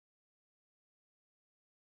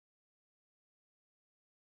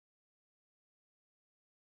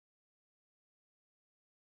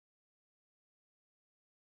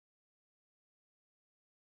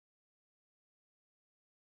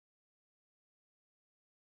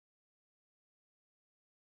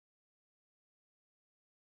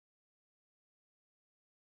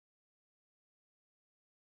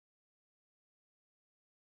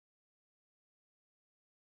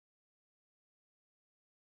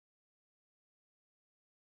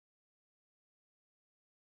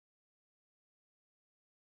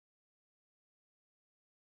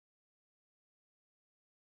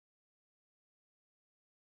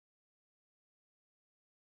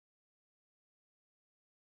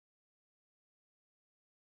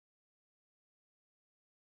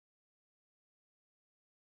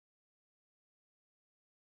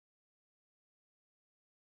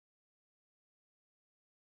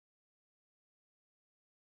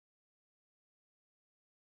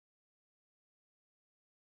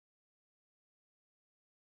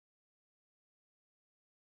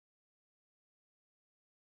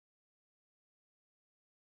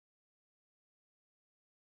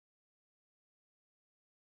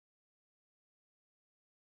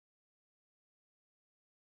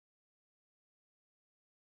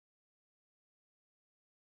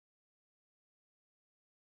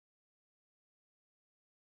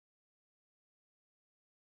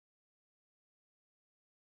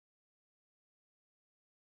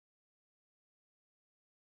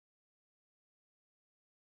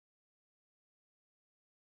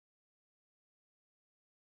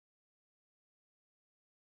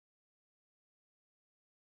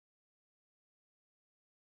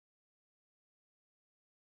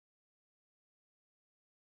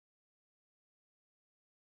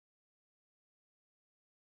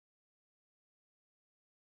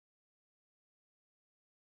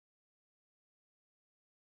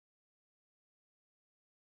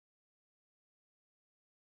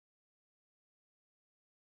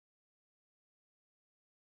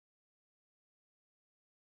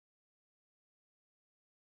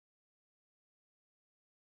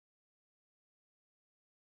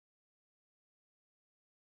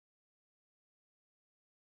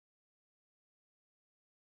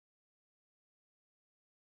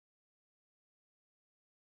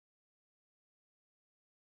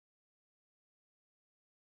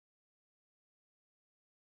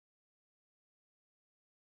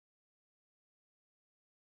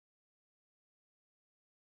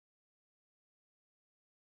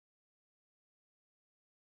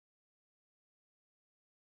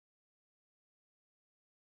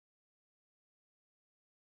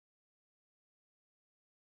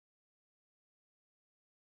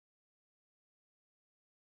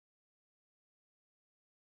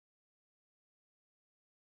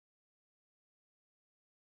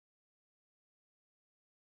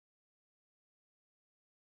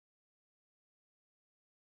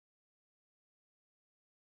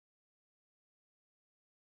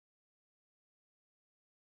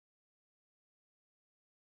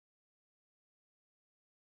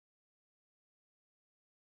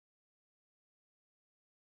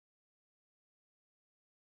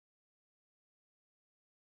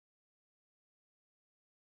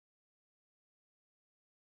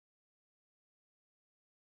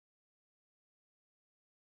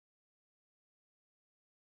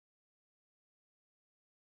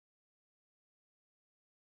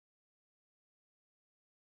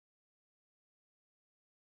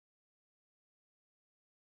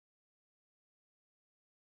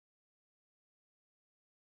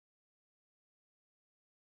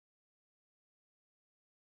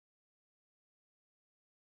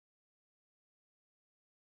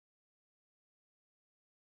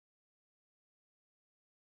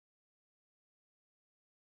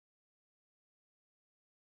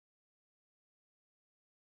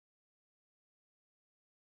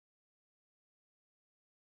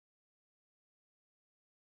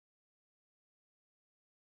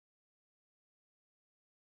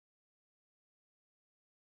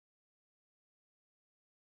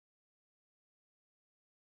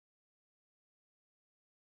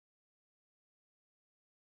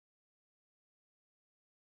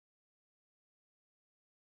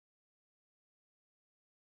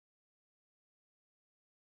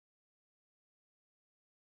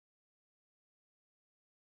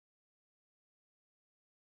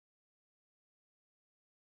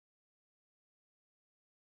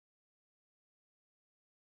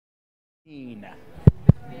Zine.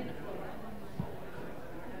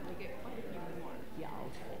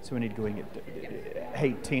 So we need to go get.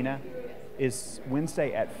 Hey, Tina, is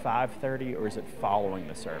Wednesday at 5:30 or is it following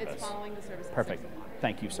the service? It's following the service. Perfect.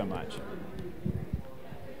 Thank you so much.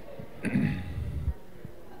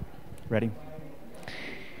 Ready?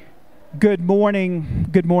 Good morning.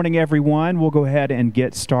 Good morning, everyone. We'll go ahead and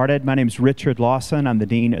get started. My name is Richard Lawson. I'm the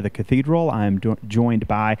Dean of the Cathedral. I'm joined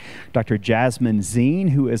by Dr. Jasmin Zine,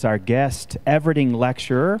 who is our guest Everetting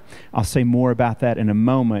lecturer. I'll say more about that in a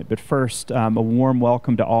moment, but first, a warm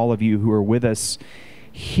welcome to all of you who are with us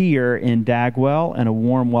here in Dagwell, and a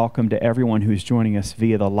warm welcome to everyone who's joining us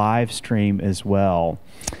via the live stream as well.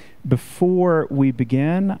 Before we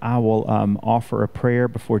begin, I will offer a prayer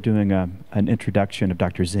before doing an introduction of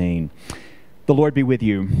Dr. Zine. The Lord be with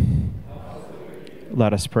you.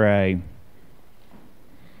 Let us pray.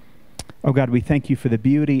 Oh God, we thank you for the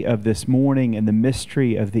beauty of this morning and the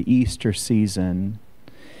mystery of the Easter season.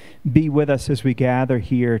 Be with us as we gather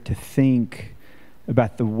here to think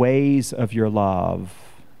about the ways of your love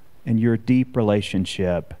and your deep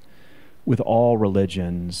relationship with all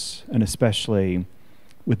religions, and especially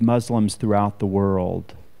with Muslims throughout the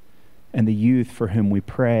world, and the youth for whom we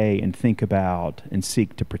pray and think about and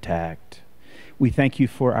seek to protect. We thank you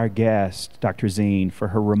for our guest, Dr. Zine, for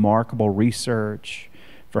her remarkable research,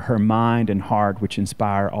 for her mind and heart which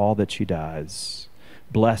inspire all that she does.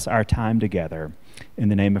 Bless our time together. In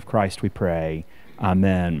the name of Christ we pray.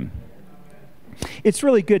 Amen. It's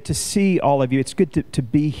really good to see all of you. It's good to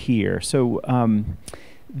be here. So,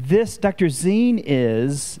 this, Dr. Zine,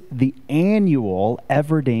 is the annual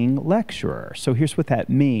Everetting lecturer. So here's what that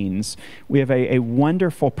means. We have a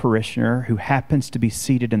wonderful parishioner who happens to be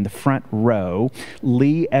seated in the front row,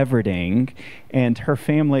 Lee Everetting, and her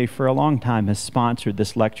family for a long time has sponsored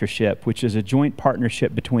this lectureship, which is a joint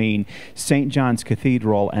partnership between St. John's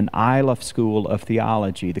Cathedral and Iliff School of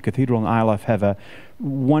Theology. The Cathedral and Iliff have a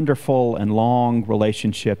wonderful and long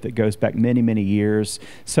relationship that goes back many, many years.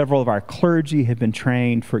 Several of our clergy have been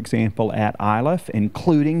trained, for example, at Iliff,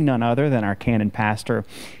 including none other than our canon pastor,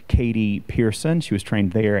 Katie Pearson. She was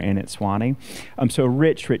trained there and at Swanee. So a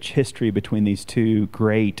rich, rich history between these two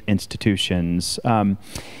great institutions.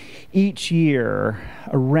 Each year,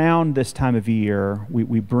 around this time of year,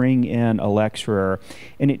 we bring in a lecturer,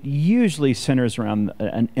 and it usually centers around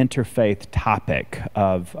an interfaith topic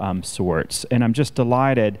of sorts. And I'm just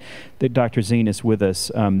delighted that Dr. Zine is with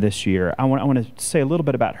us this year. I want to say a little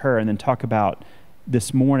bit about her and then talk about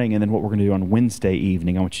this morning and then what we're going to do on Wednesday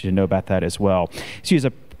evening. I want you to know about that as well. She's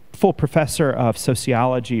a full professor of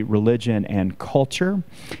sociology, religion, and culture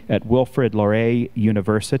at Wilfrid Laurier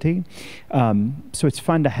University. So it's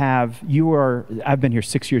fun to have I've been here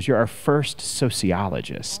 6 years. You're our first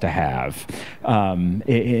sociologist to have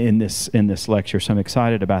in this lecture, so I'm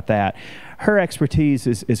excited about that. Her expertise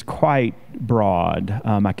is quite broad.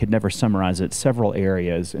 I could never summarize it. Several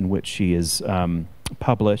areas in which she is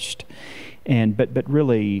published. But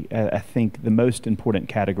really, I think the most important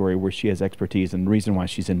category where she has expertise, and the reason why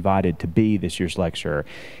she's invited to be this year's lecturer,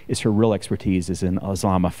 is her real expertise is in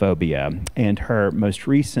Islamophobia. And her most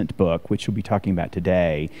recent book, which we'll be talking about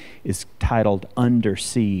today, is titled Under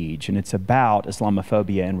Siege, and it's about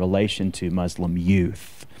Islamophobia in relation to Muslim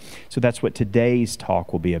youth. So that's what today's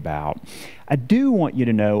talk will be about. I do want you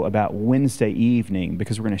to know about Wednesday evening,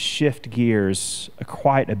 because we're going to shift gears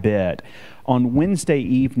quite a bit. On Wednesday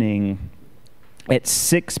evening, at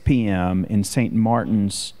 6 p.m. in St.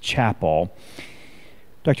 Martin's Chapel,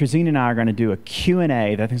 Dr. Zine and I are going to do a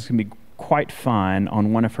Q&A that I think is going to be quite fun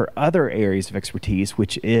on one of her other areas of expertise,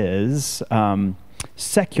 which is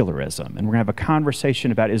secularism. And we're going to have a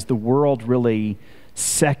conversation about, is the world really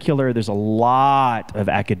secular? There's a lot of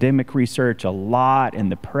academic research, a lot in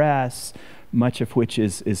the press, much of which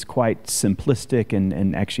is quite simplistic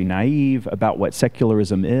and actually naive about what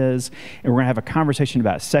secularism is. And we're going to have a conversation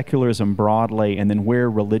about secularism broadly, and then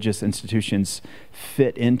where religious institutions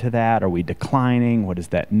fit into that. Are we declining? What does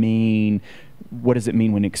that mean? What does it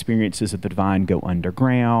mean when experiences of the divine go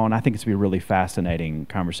underground? I think it's going to be a really fascinating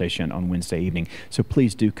conversation on Wednesday evening. So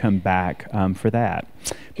please do come back for that.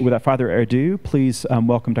 But without further ado, please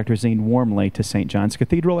welcome Dr. Zine warmly to St. John's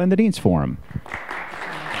Cathedral and the Dean's Forum.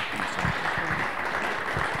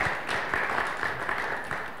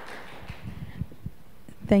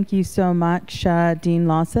 Thank you so much, Dean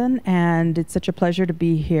Lawson, and it's such a pleasure to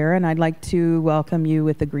be here, and I'd like to welcome you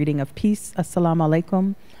with the greeting of peace. Assalamu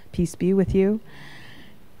alaikum. Peace be with you.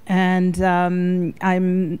 And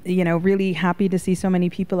I'm, really happy to see so many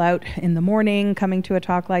people out in the morning coming to a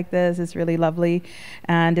talk like this. It's really lovely.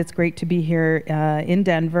 And it's great to be here in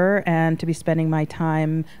Denver and to be spending my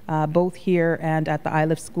time both here and at the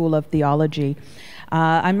Iliff School of Theology.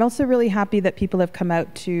 I'm also really happy that people have come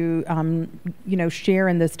out to, share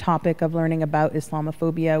in this topic of learning about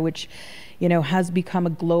Islamophobia, which has become a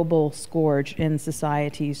global scourge in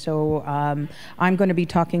society. So I'm going to be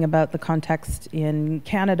talking about the context in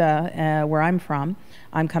Canada, where I'm from.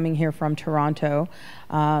 I'm coming here from Toronto,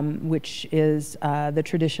 which is the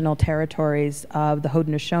traditional territories of the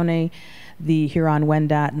Haudenosaunee, the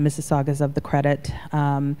Huron-Wendat, and Mississaugas of the Credit.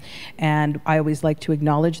 And I always like to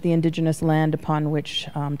acknowledge the indigenous land upon which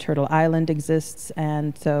Turtle Island exists.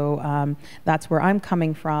 And so that's where I'm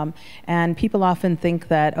coming from. And people often think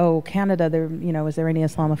that, oh, Canada, is there any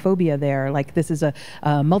Islamophobia there? Like, this is a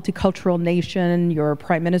multicultural nation. Your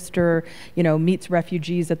prime minister, meets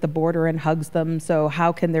refugees at the border and hugs them. So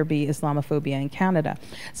how can there be Islamophobia in Canada?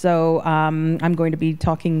 So I'm going to be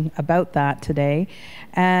talking about that today.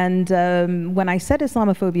 And when I said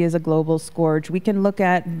Islamophobia is a global scourge, we can look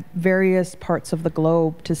at various parts of the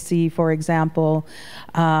globe to see, for example,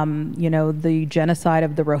 the genocide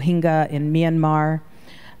of the Rohingya in Myanmar,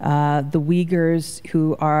 the Uyghurs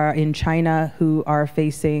who are in China who are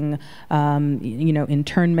facing,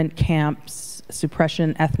 internment camps,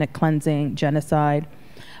 suppression, ethnic cleansing, genocide.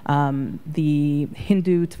 The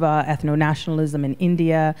Hindutva ethno-nationalism in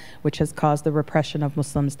India, which has caused the repression of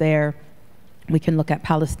Muslims there. We can look at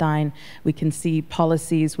Palestine. We can see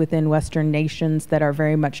policies within Western nations that are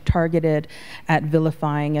very much targeted at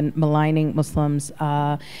vilifying and maligning Muslims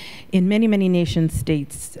in many, many nation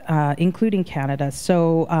states, including Canada.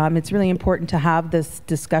 So it's really important to have this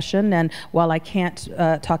discussion. And while I can't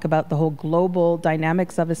talk about the whole global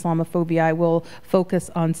dynamics of Islamophobia, I will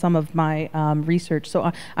focus on some of my research. So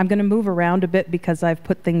I'm going to move around a bit because I've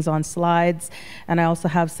put things on slides, and I also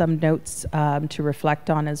have some notes to reflect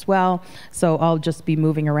on as well. So I'll just be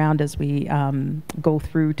moving around as we go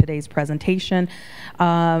through today's presentation.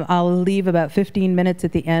 I'll leave about 15 minutes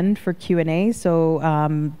at the end for Q&A,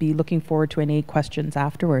 so be looking forward to any questions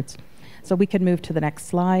afterwards. So we can move to the next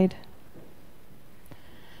slide.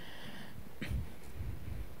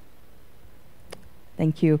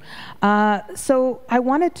 Thank you. So I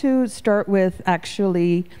wanted to start with,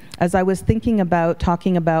 actually, as I was thinking about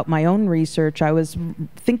talking about my own research, I was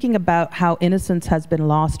thinking about how innocence has been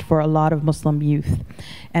lost for a lot of Muslim youth.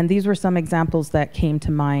 And these were some examples that came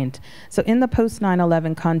to mind. So in the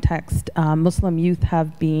post-9/11 context, Muslim youth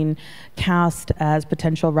have been cast as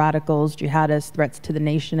potential radicals, jihadists, threats to the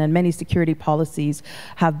nation, and many security policies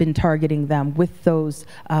have been targeting them with those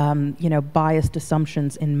biased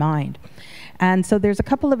assumptions in mind. And so there's a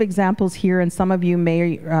couple of examples here, and some of you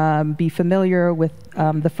may be familiar with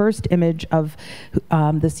the first image of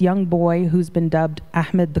this young boy who's been dubbed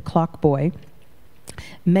Ahmed the Clock Boy.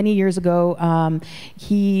 Many years ago,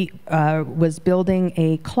 he was building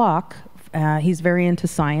a clock. He's very into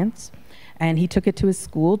science. And he took it to his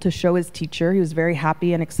school to show his teacher. He was very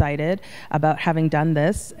happy and excited about having done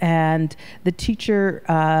this. And the teacher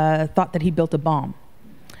thought that he built a bomb.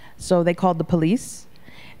 So they called the police.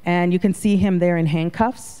 And you can see him there in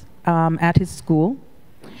handcuffs at his school.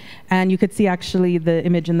 And you could see actually the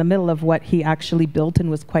image in the middle of what he actually built and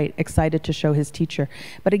was quite excited to show his teacher.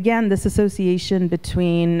 But again, this association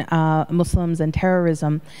between Muslims and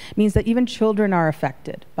terrorism means that even children are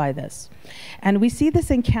affected by this. And we see this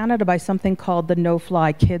in Canada by something called the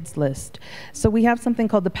No-Fly Kids List. So we have something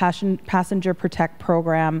called the Passenger Protect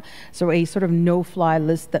Program, so a sort of no-fly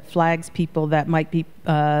list that flags people that might be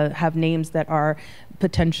have names that are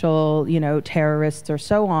potential, terrorists or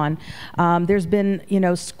so on. There's been,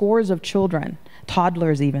 scores of children,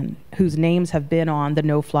 toddlers even, whose names have been on the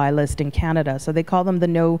no-fly list in Canada. So they call them the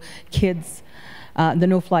No-Fly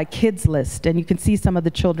Kids List. And you can see some of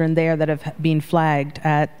the children there that have been flagged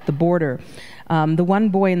at the border. The one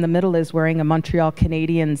boy in the middle is wearing a Montreal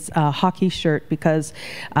Canadiens hockey shirt because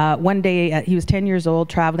one day he was 10 years old,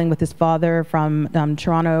 traveling with his father from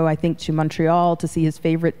Toronto, I think, to Montreal to see his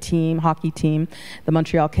favorite team, hockey team, the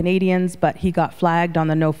Montreal Canadiens, but he got flagged on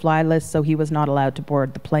the no-fly list, so he was not allowed to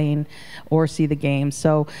board the plane or see the game.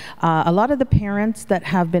 So a lot of the parents that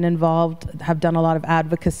have been involved have done a lot of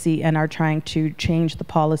advocacy and are trying to change the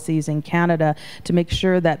policies in Canada to make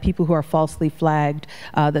sure that people who are falsely flagged,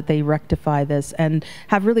 that they rectify this, and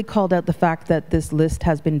have really called out the fact that this list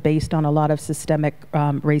has been based on a lot of systemic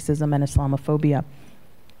racism and Islamophobia.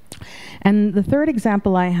 And the third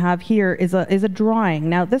example I have here is a drawing.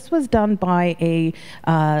 Now, this was done by a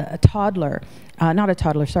toddler, not a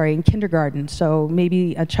toddler, sorry, in kindergarten. So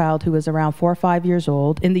maybe a child who was around 4 or 5 years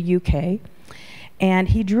old in the UK. And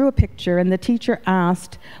he drew a picture, and the teacher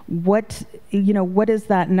asked, what is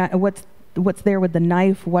that? What's there with the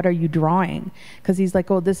knife? What are you drawing? Because he's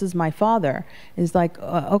like, oh, this is my father. He's like,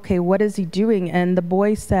 okay, what is he doing? And the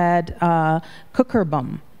boy said, cooker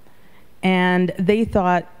bum. And they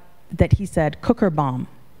thought that he said cooker bomb.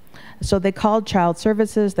 So they called child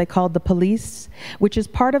services, they called the police, which is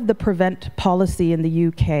part of the prevent policy in the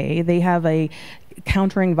UK. They have a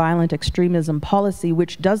countering violent extremism policy,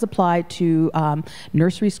 which does apply to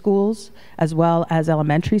nursery schools as well as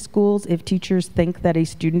elementary schools. If teachers think that a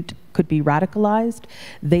student could be radicalized,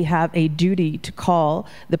 they have a duty to call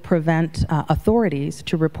the prevent authorities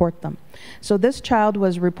to report them. So this child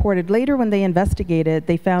was reported. Later, when they investigated,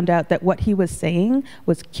 they found out that what he was saying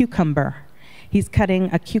was cucumber. He's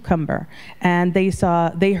cutting a cucumber, and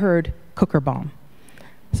they heard cooker bomb.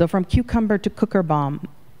 So from cucumber to cooker bomb,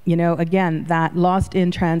 again, that lost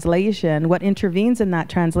in translation. What intervenes in that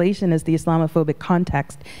translation is the Islamophobic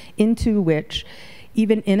context into which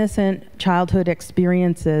even innocent childhood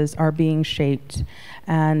experiences are being shaped.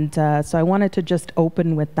 And so I wanted to just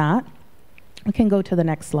open with that. We can go to the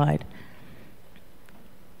next slide.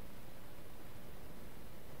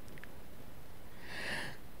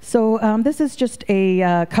 So this is just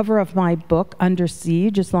a cover of my book, Under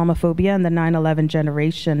Siege, Islamophobia and the 9/11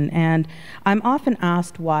 Generation. And I'm often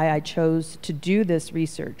asked why I chose to do this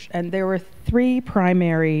research. And there were 3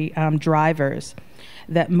 primary drivers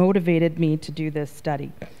that motivated me to do this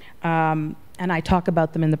study. And I talk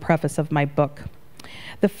about them in the preface of my book.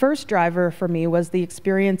 The first driver for me was the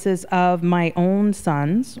experiences of my own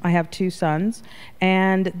sons. I have 2 sons,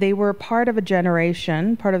 and they were part of a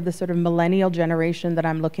generation, part of the sort of millennial generation that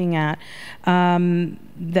I'm looking at,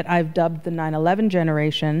 that I've dubbed the 9/11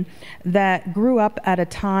 generation, that grew up at a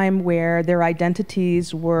time where their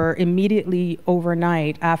identities were immediately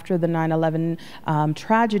overnight after the 9/11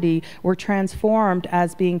 tragedy were transformed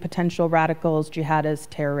as being potential radicals, jihadists,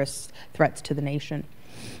 terrorists, threats to the nation.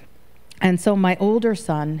 And so my older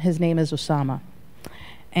son, his name is Osama.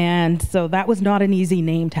 And so that was not an easy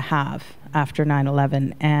name to have after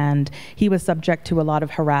 9/11. And he was subject to a lot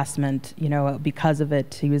of harassment, because of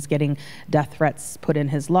it. He was getting death threats put in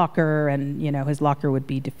his locker, and, his locker would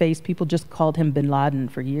be defaced. People just called him Bin Laden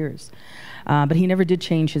for years. But he never did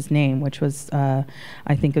change his name, which was,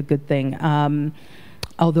 I think, a good thing.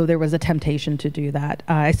 Although there was a temptation to do that.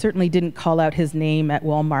 I certainly didn't call out his name at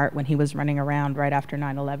Walmart when he was running around right after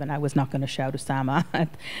 9/11. I was not going to shout Osama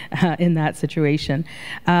in that situation.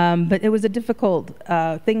 But it was a difficult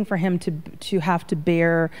thing for him to have to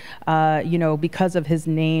bear, because of his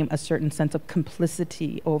name, a certain sense of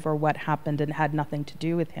complicity over what happened and had nothing to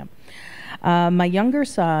do with him. My younger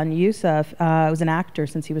son, Yusuf, was an actor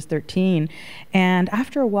since he was 13, and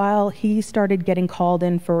after a while, he started getting called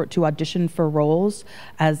in to audition for roles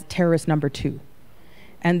as terrorist number 2.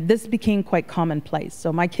 And this became quite commonplace.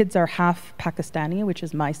 So my kids are half Pakistani, which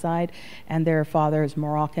is my side, and their father is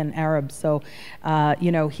Moroccan Arab. So,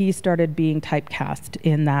 he started being typecast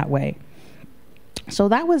in that way. So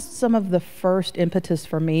that was some of the first impetus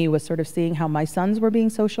for me, was sort of seeing how my sons were being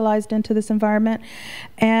socialized into this environment.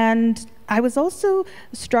 And I was also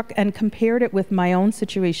struck and compared it with my own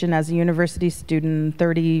situation as a university student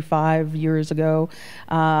 35 years ago.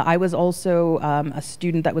 I was also a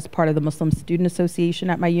student that was part of the Muslim Student Association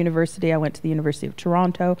at my university. I went to the University of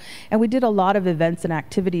Toronto, and we did a lot of events and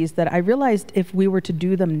activities that I realized if we were to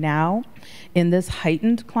do them now in this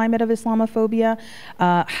heightened climate of Islamophobia,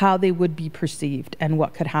 how they would be perceived and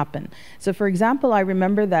what could happen. So for example, I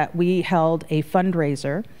remember that we held a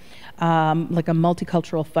fundraiser, like a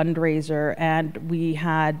multicultural fundraiser, and we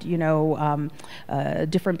had,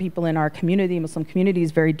 different people in our community. Muslim community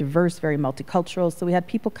is very diverse, very multicultural. So we had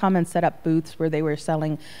people come and set up booths where they were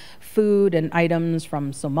selling food and items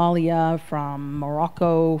from Somalia, from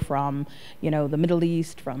Morocco, from, the Middle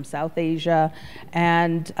East, from South Asia.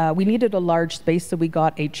 And we needed a large space, so we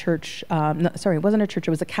got a church, it wasn't a church,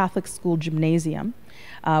 it was a Catholic school gymnasium.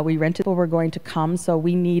 We rented, people were going to come, so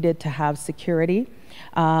we needed to have security.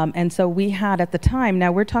 And so we had at the time,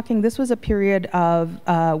 now we're talking, this was a period of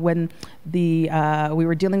when we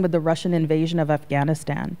were dealing with the Russian invasion of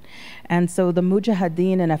Afghanistan. And so the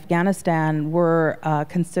Mujahideen in Afghanistan were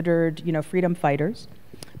considered, freedom fighters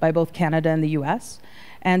by both Canada and the US.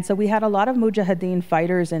 And so we had a lot of Mujahideen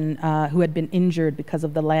fighters who had been injured because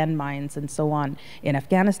of the landmines and so on in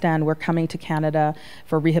Afghanistan were coming to Canada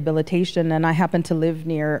for rehabilitation. And I happened to live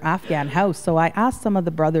near Afghan House. So I asked some of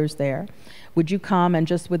the brothers there Would you come and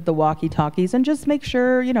just with the walkie-talkies and just make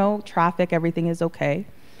sure, traffic, everything is okay?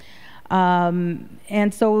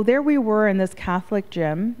 And so there we were in this Catholic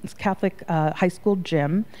gym, this Catholic high school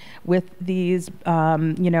gym, with these,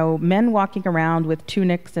 men walking around with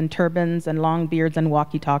tunics and turbans and long beards and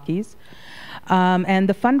walkie-talkies. And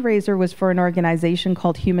the fundraiser was for an organization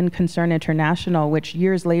called Human Concern International, which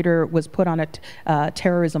years later was put on a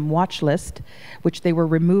terrorism watch list, which they were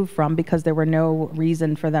removed from because there were no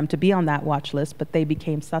reason for them to be on that watch list, but they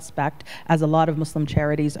became suspect, as a lot of Muslim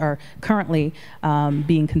charities are currently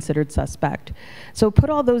being considered suspect. So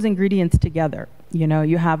put all those ingredients together.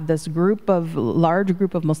 You have this large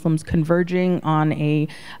group of Muslims converging on a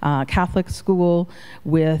Catholic school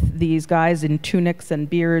with these guys in tunics and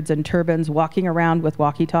beards and turbans walking around with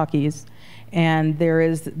walkie-talkies. And there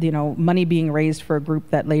is, money being raised for a group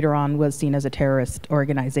that later on was seen as a terrorist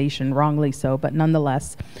organization, wrongly so, but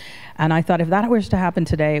nonetheless. And I thought if that was to happen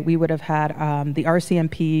today, we would have had the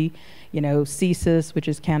RCMP, CSIS, which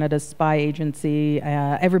is Canada's spy agency,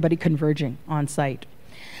 everybody converging on site.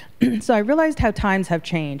 So I realized how times have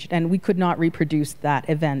changed, and we could not reproduce that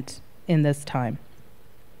event in this time.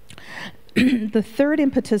 The third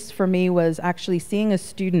impetus for me was actually seeing a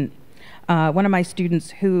student, one of my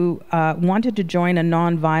students, who wanted to join a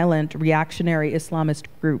nonviolent reactionary Islamist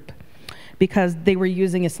group because they were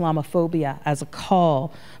using Islamophobia as a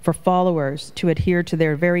call for followers to adhere to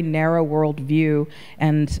their very narrow worldview,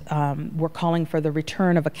 and were calling for the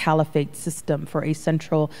return of a caliphate system for a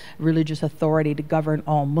central religious authority to govern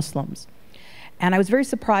all Muslims. And I was very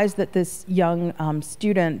surprised that this young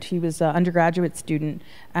student, he was an undergraduate student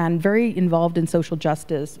and very involved in social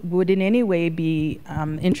justice, would in any way be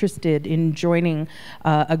interested in joining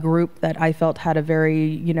a group that I felt had a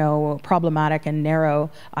very, problematic and narrow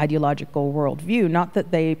ideological worldview. Not that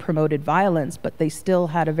they promoted violence, but they still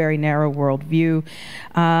had a very narrow worldview.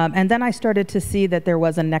 And then I started to see that there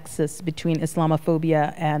was a nexus between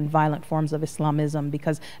Islamophobia and violent forms of Islamism,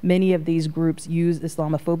 because many of these groups use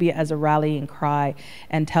Islamophobia as a rallying cry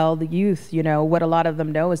and tell the youth, what a lot of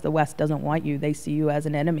them know is the West doesn't want you. They see you as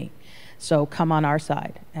an enemy. So come on our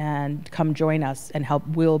side and come join us and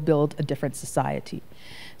we'll build a different society.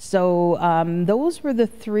 So those were the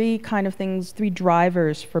three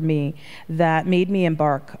drivers for me that made me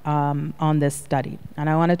embark on this study. And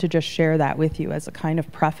I wanted to just share that with you as a kind of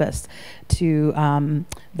preface to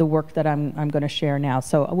the work that I'm going to share now.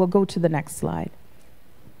 So we'll go to the next slide.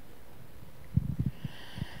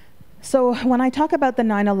 So when I talk about the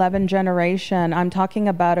 9/11 generation, I'm talking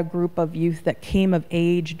about a group of youth that came of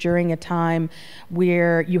age during a time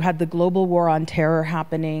where you had the global war on terror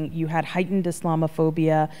happening, you had heightened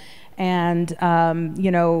Islamophobia, and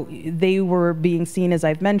they were being seen, as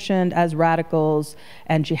I've mentioned, as radicals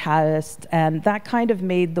and jihadists, and that kind of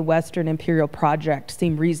made the Western imperial project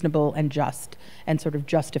seem reasonable and just, and sort of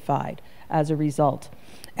justified as a result.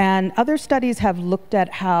 And other studies have looked at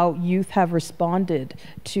how youth have responded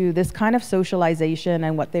to this kind of socialization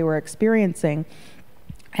and what they were experiencing.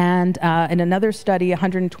 And in another study,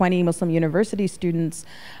 120 Muslim university students,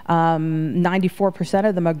 94%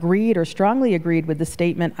 of them agreed or strongly agreed with the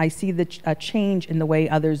statement, "I see a change in the way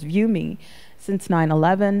others view me," since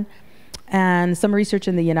 9/11. And some research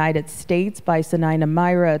in the United States by Zine and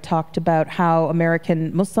Myra talked about how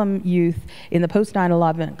American Muslim youth in the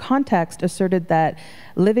post-9/11 context asserted that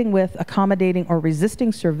living with, accommodating, or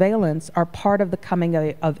resisting surveillance are part of the coming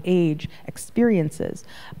of age experiences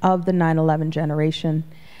of the 9/11 generation.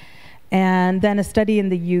 And then a study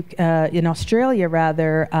in Australia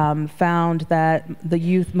found that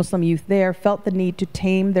the Muslim youth there felt the need to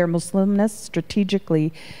tame their Muslimness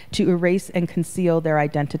strategically to erase and conceal their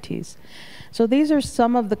identities. So these are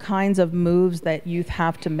some of the kinds of moves that youth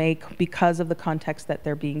have to make because of the context that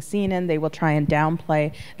they're being seen in. They will try and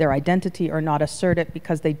downplay their identity or not assert it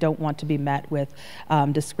because they don't want to be met with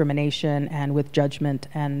discrimination and with judgment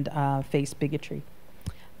and face bigotry.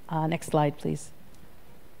 Next slide, please.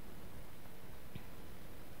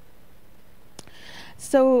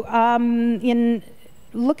 So in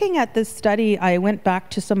looking at this study, I went back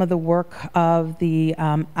to some of the work of the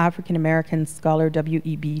African-American scholar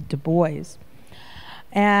W.E.B. Du Bois.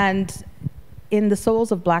 And in The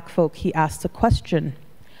Souls of Black Folk, he asks a question: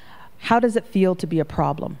 how does it feel to be a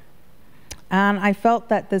problem? And I felt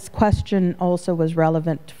that this question also was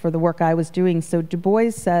relevant for the work I was doing. So Du Bois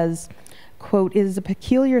says, quote, "It is a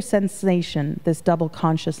peculiar sensation, this double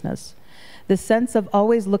consciousness. The sense of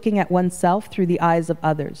always looking at oneself through the eyes of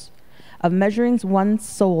others, of measuring one's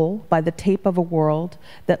soul by the tape of a world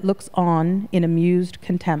that looks on in amused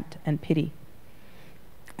contempt and pity."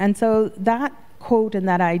 And so that quote and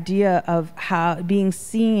that idea of how being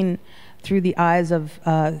seen through the eyes of,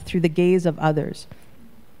 through the gaze of others.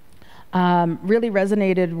 Really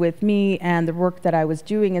resonated with me and the work that I was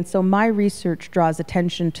doing. And so my research draws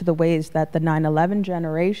attention to the ways that the 9/11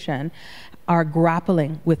 generation are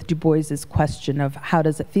grappling with Du Bois's question of how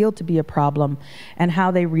does it feel to be a problem and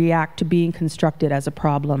how they react to being constructed as a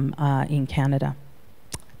problem in Canada.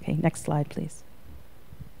 Okay, next slide, please.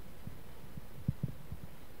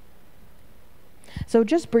 So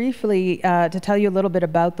just briefly, to tell you a little bit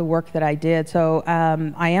about the work that I did. So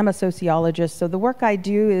I am a sociologist. So the work I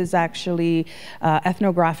do is actually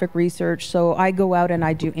ethnographic research. So I go out and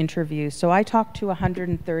I do interviews. So I talk to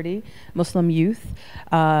 130 Muslim youth,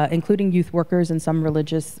 including youth workers and some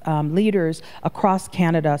religious leaders across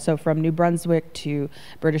Canada. So from New Brunswick to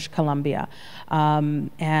British Columbia.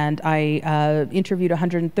 And I interviewed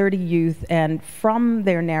 130 youth, and from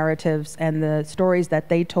their narratives and the stories that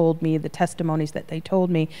they told me, the testimonies that they told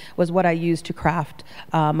me, was what I used to craft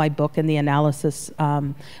my book and the analysis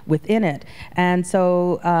within it. And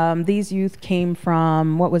so these youth came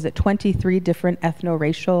from, 23 different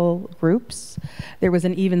ethno-racial groups. There was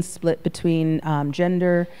an even split between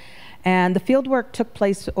gender, and the fieldwork took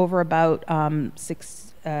place over about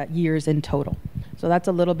 6 years in total. So that's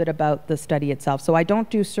a little bit about the study itself. So I don't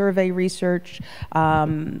do survey research.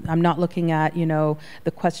 I'm not looking at,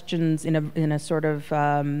 the questions in a sort of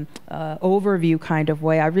overview kind of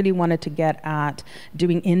way. I really wanted to get at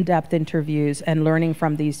doing in-depth interviews and learning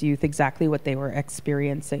from these youth exactly what they were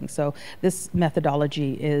experiencing. So this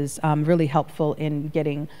methodology is really helpful in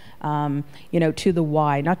getting, to the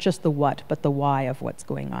why, not just the what, but the why of what's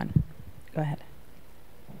going on. Go ahead.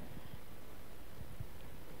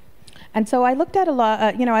 And so I looked at a lot,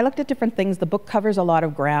 I looked at different things. The book covers a lot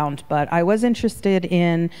of ground, but I was interested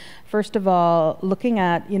in, first of all, looking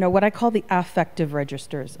at, what I call the affective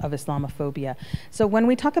registers of Islamophobia. So when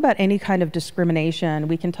we talk about any kind of discrimination,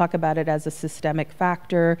 we can talk about it as a systemic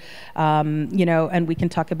factor, and we can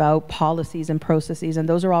talk about policies and processes, and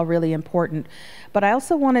those are all really important. But I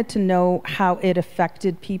also wanted to know how it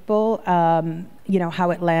affected people,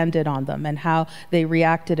 how it landed on them and how they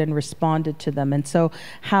reacted and responded to them. And so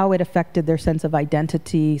how it affected their sense of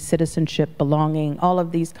identity, citizenship, belonging, all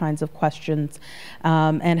of these kinds of questions,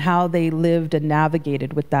 and how they lived and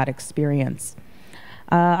navigated with that experience.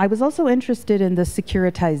 I was also interested in the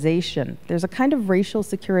securitization. There's a kind of racial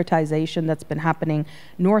securitization that's been happening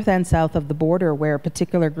north and south of the border, where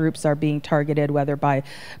particular groups are being targeted, whether by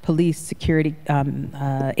police, security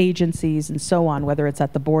agencies, and so on, whether it's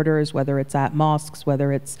at the borders, whether it's at mosques,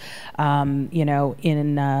 whether it's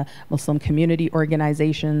in Muslim community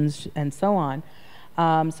organizations, and so on.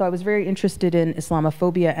 So I was very interested in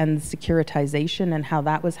Islamophobia and securitization and how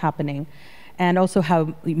that was happening, and also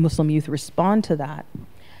how Muslim youth respond to that.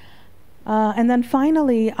 And then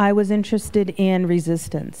finally, I was interested in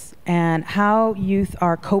resistance and how youth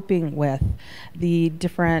are coping with the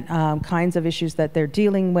different kinds of issues that they're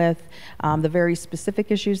dealing with, the very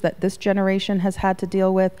specific issues that this generation has had to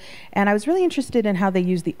deal with. And I was really interested in how they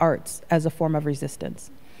use the arts as a form of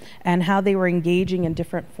resistance, and how they were engaging in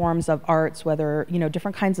different forms of arts, whether,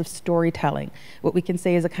 different kinds of storytelling, what we can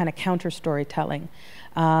say is a kind of counter storytelling,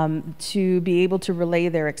 to be able to relay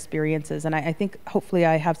their experiences. And I think hopefully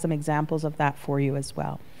I have some examples of that for you as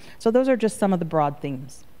well. So those are just some of the broad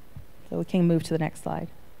themes. So we can move to the next slide.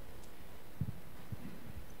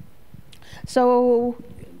 So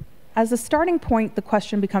as a starting point, the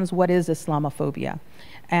question becomes, what is Islamophobia?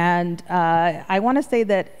 And I want to say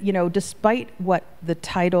that, despite what the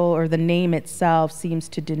title or the name itself seems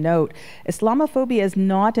to denote, Islamophobia is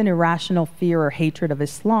not an irrational fear or hatred of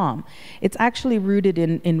Islam. It's actually rooted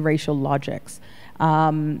in racial logics.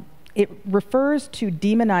 It refers to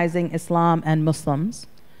demonizing Islam and Muslims,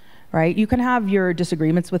 right? You can have your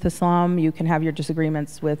disagreements with Islam, you can have your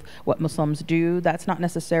disagreements with what Muslims do. That's not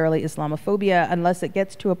necessarily Islamophobia unless it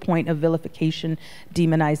gets to a point of vilification,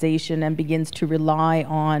 demonization, and begins to rely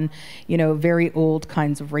on, very old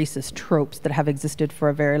kinds of racist tropes that have existed for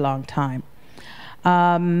a very long time.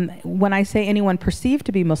 When I say anyone perceived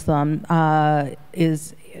to be Muslim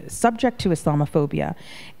is subject to Islamophobia,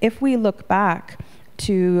 if we look back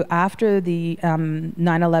to after the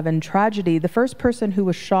 9/11 tragedy, the first person who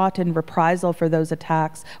was shot in reprisal for those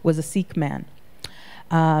attacks was a Sikh man,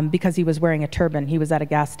 because he was wearing a turban. He was at a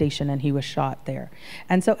gas station and he was shot there.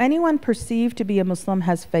 And so anyone perceived to be a Muslim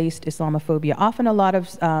has faced Islamophobia. Often a lot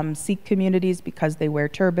of Sikh communities, because they wear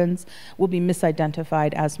turbans, will be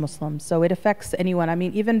misidentified as Muslims. So it affects anyone. I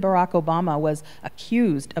mean, even Barack Obama was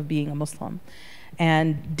accused of being a Muslim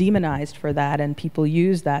and demonized for that, and people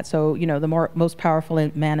use that. So, the most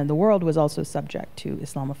powerful man in the world was also subject to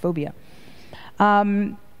Islamophobia.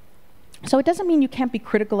 So it doesn't mean you can't be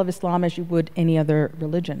critical of Islam as you would any other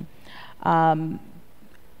religion.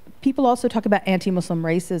 People also talk about anti-Muslim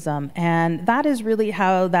racism, and that is really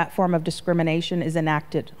how that form of discrimination is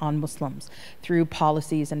enacted on Muslims through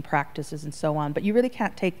policies and practices and so on. But you really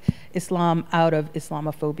can't take Islam out of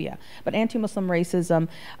Islamophobia. But anti-Muslim racism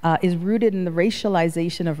is rooted in the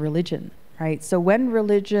racialization of religion. Right? So when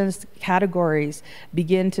religious categories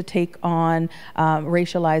begin to take on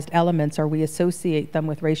racialized elements, or we associate them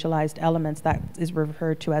with racialized elements, that is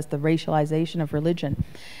referred to as the racialization of religion.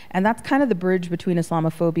 And that's kind of the bridge between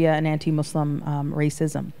Islamophobia and anti-Muslim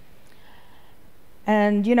racism.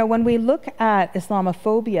 And, you know, when we look at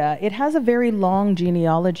Islamophobia, it has a very long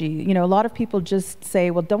genealogy. You know, a lot of people just say,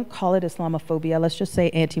 well, don't call it Islamophobia, let's just say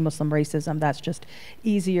anti-Muslim racism. That's just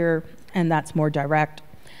easier and that's more direct.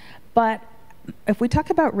 But if we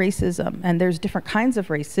talk about racism, and there's different kinds of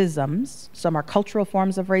racisms, some are cultural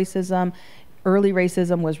forms of racism. Early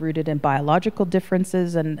racism was rooted in biological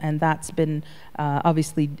differences, and that's been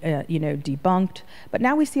obviously debunked. But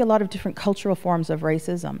now we see a lot of different cultural forms of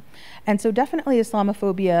racism. And so definitely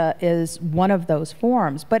Islamophobia is one of those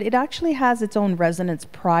forms, but it actually has its own resonance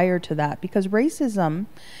prior to that, because racism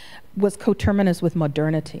was coterminous with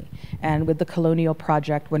modernity and with the colonial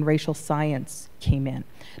project when racial science came in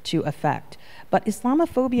to effect. But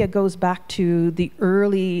Islamophobia goes back to the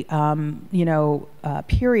early,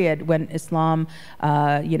 period when Islam,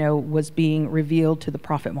 was being revealed to the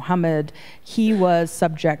Prophet Muhammad. He was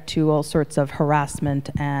subject to all sorts of harassment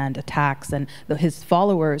and attacks, and his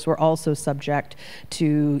followers were also subject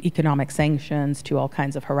to economic sanctions, to all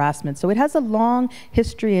kinds of harassment. So it has a long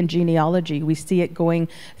history and genealogy. We see it going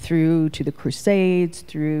through to the Crusades,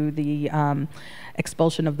 through the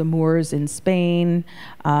expulsion of the Moors in Spain,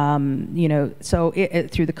 so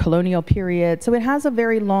through the colonial period. So it has a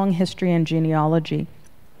very long history and genealogy.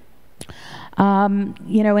 And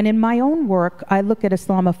in my own work, I look at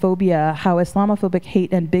Islamophobia, how Islamophobic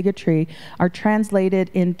hate and bigotry are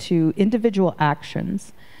translated into individual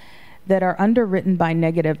actions that are underwritten by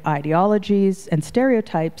negative ideologies and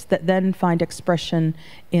stereotypes that then find expression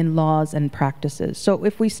in laws and practices. So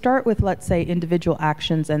if we start with, let's say, individual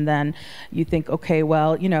actions, and then you think, okay,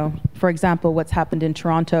 well, for example, what's happened in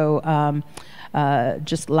Toronto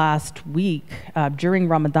just last week during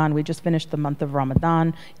Ramadan. We just finished the month of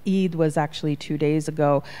Ramadan. Eid was actually 2 days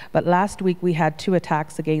ago. But last week we had 2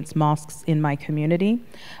 attacks against mosques in my community.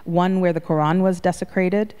 One where the Quran was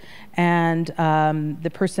desecrated, and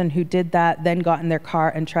the person who did that then got in their car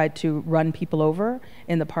and tried to run people over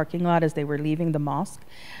in the parking lot as they were leaving the mosque.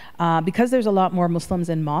 Because there's a lot more Muslims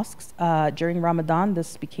in mosques during Ramadan,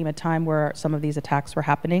 this became a time where some of these attacks were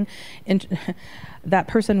happening. That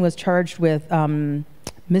person was charged with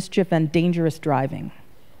mischief and dangerous driving.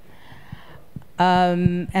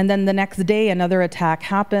 And then the next day, another attack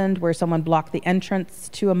happened where someone blocked the entrance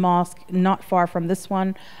to a mosque not far from this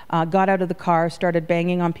one, got out of the car, started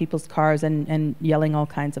banging on people's cars and yelling all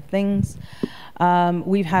kinds of things.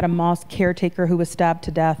 We've had a mosque caretaker who was stabbed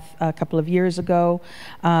to death a couple of years ago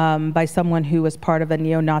by someone who was part of a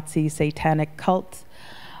neo-Nazi satanic cult.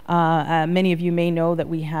 Many of you may know that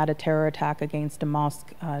we had a terror attack against a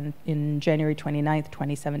mosque in January 29th,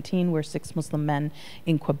 2017, where 6 Muslim men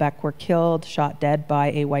in Quebec were killed, shot dead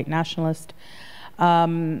by a white nationalist.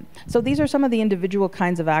 So these are some of the individual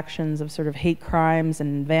kinds of actions of sort of hate crimes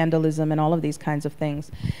and vandalism and all of these kinds of things.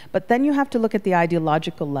 But then you have to look at the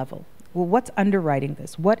ideological level. Well, what's underwriting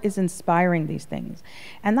this? What is inspiring these things?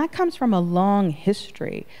 And that comes from a long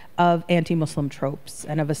history of anti-Muslim tropes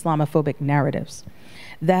and of Islamophobic narratives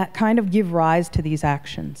that kind of give rise to these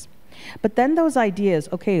actions. But then those ideas,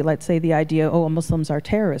 okay, let's say the idea, oh, Muslims are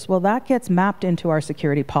terrorists, well, that gets mapped into our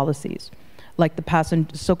security policies, like the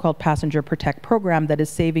so-called Passenger Protect program that is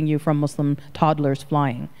saving you from Muslim toddlers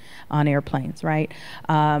flying on airplanes, right?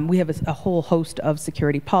 We have a whole host of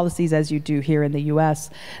security policies, as you do here in the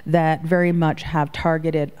US, that very much have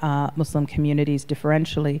targeted Muslim communities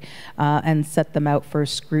differentially and set them out for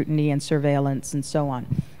scrutiny and surveillance and so on.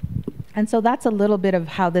 And so that's a little bit of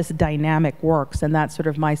how this dynamic works, and that's sort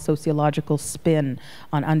of my sociological spin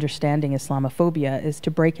on understanding Islamophobia, is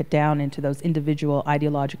to break it down into those individual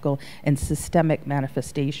ideological and systemic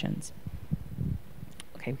manifestations.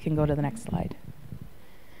 Okay, we can go to the next slide.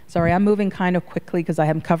 Sorry, I'm moving kind of quickly because I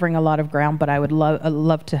am covering a lot of ground, but I would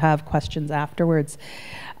love to have questions afterwards,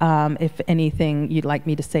 if anything you'd like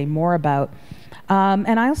me to say more about.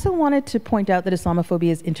 And I also wanted to point out that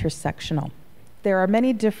Islamophobia is intersectional. There are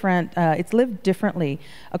many different, it's lived differently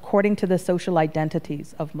according to the social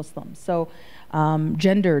identities of Muslims. So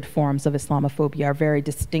gendered forms of Islamophobia are very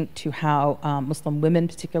distinct to how Muslim women,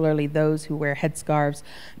 particularly those who wear headscarves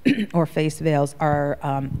or face veils, are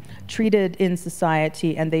treated in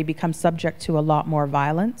society, and they become subject to a lot more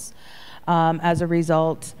violence. As a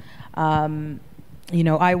result,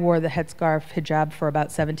 I wore the headscarf hijab for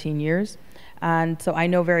about 17 years. And so I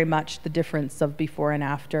know very much the difference of before and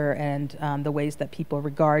after, and the ways that people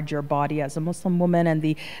regard your body as a Muslim woman, and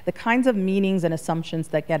the kinds of meanings and assumptions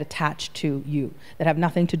that get attached to you that have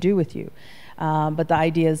nothing to do with you. But the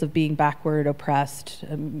ideas of being backward, oppressed,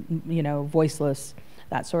 voiceless,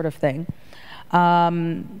 that sort of thing.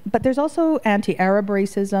 But there's also anti-Arab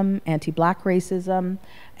racism, anti-Black racism,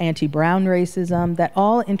 anti-brown racism that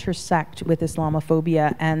all intersect with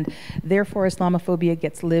Islamophobia, and therefore Islamophobia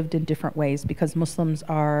gets lived in different ways because Muslims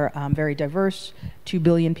are very diverse, 2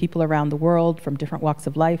 billion people around the world from different walks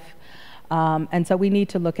of life. And so we need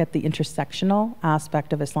to look at the intersectional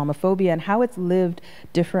aspect of Islamophobia and how it's lived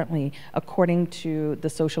differently according to the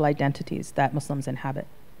social identities that Muslims inhabit.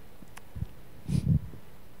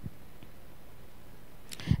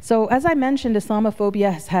 So as I mentioned,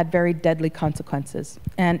 Islamophobia has had very deadly consequences.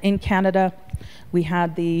 And in Canada, we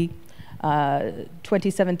had the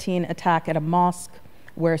 2017 attack at a mosque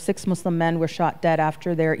where 6 Muslim men were shot dead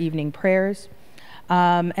after their evening prayers.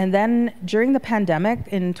 And then during the pandemic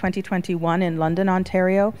in 2021 in London,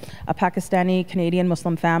 Ontario, a Pakistani-Canadian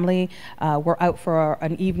Muslim family were out for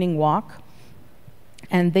an evening walk.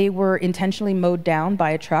 And they were intentionally mowed down by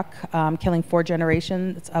a truck, killing 4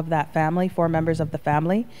 generations of that family, 4 members of the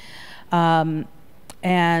family, and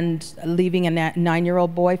leaving a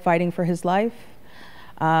 9-year-old boy fighting for his life.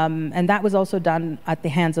 And that was also done at the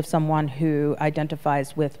hands of someone who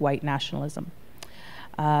identifies with white nationalism.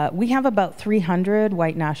 We have about 300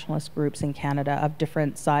 white nationalist groups in Canada of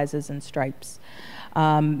different sizes and stripes.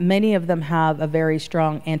 Many of them have a very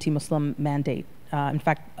strong anti-Muslim mandate. In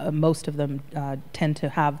fact, most of them tend to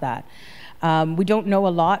have that. We don't know a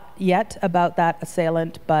lot yet about that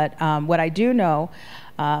assailant, but what I do know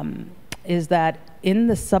is that in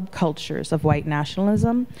the subcultures of white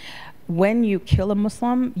nationalism, when you kill a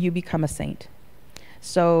Muslim, you become a saint.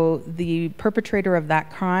 So the perpetrator of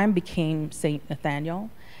that crime became Saint Nathaniel,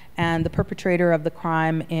 and the perpetrator of the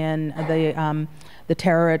crime in the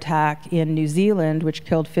terror attack in New Zealand, which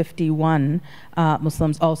killed 51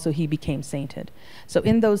 Muslims, also he became sainted. So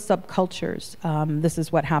in those subcultures, this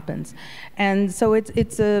is what happens. And so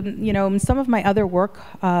it's in some of my other work,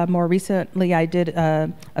 more recently I did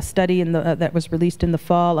a study that was released in the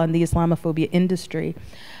fall on the Islamophobia industry.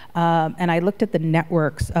 And I looked at the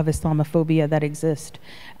networks of Islamophobia that exist,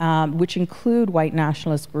 which include white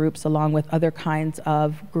nationalist groups along with other kinds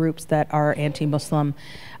of groups that are anti-Muslim,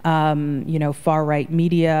 far-right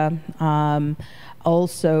media,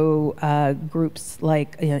 also groups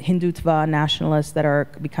like Hindutva nationalists that are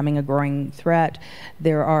becoming a growing threat.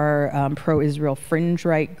 There are pro-Israel fringe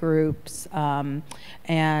right groups,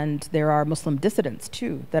 and there are Muslim dissidents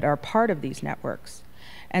too that are part of these networks.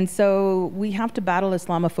 And so we have to battle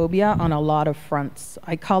Islamophobia on a lot of fronts.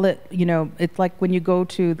 I call it, it's like when you go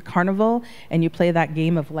to the carnival and you play that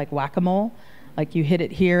game of like whack-a-mole, like you hit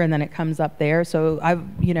it here and then it comes up there. So I,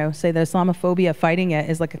 say that Islamophobia, fighting it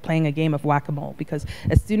is like playing a game of whack-a-mole, because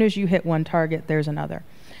as soon as you hit one target, there's another.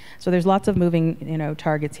 So there's lots of moving,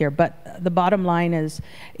 targets here. But the bottom line is,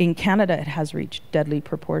 in Canada, it has reached deadly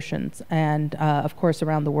proportions, and of course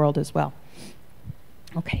around the world as well.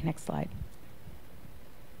 Okay, next slide.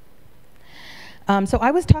 So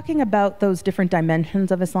I was talking about those different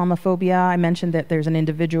dimensions of Islamophobia. I mentioned that there's an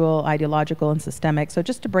individual, ideological, and systemic. So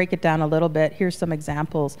just to break it down a little bit, here's some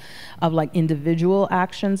examples of like individual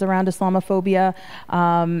actions around Islamophobia.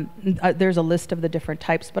 There's a list of the different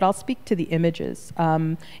types, but I'll speak to the images.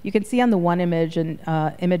 You can see on the one image an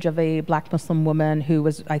image of a Black Muslim woman who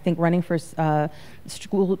was, I think, running for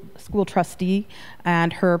school trustee,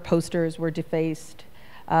 and her posters were defaced.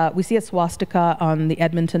 We see a swastika on the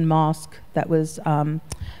Edmonton Mosque that was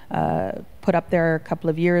put up there a couple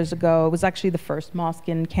of years ago. It was actually the first mosque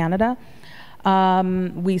in Canada.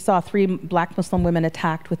 We saw 3 Black Muslim women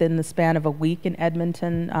attacked within the span of a week in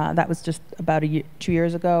Edmonton. That was just about 2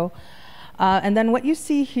 years ago. And then what you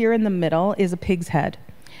see here in the middle is a pig's head,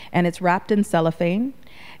 and it's wrapped in cellophane,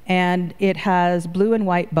 and it has blue and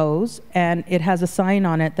white bows, and it has a sign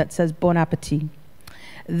on it that says Bon Appetit.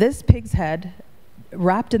 This pig's head,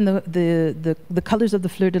 wrapped in the colors of the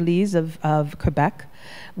fleur-de-lis of Quebec,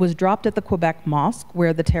 was dropped at the Quebec Mosque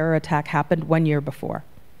where the terror attack happened 1 year before.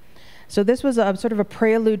 So this was a sort of a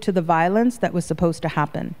prelude to the violence that was supposed to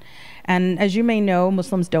happen. And as you may know,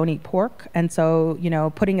 Muslims don't eat pork, and so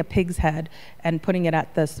putting a pig's head and putting it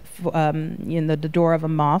at the door of a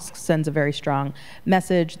mosque sends a very strong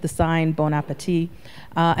message. The sign "Bon Appetit,"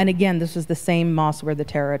 and again, this was the same mosque where the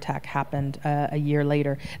terror attack happened a year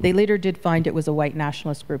later. They later did find it was a white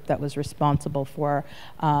nationalist group that was responsible for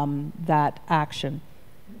that action.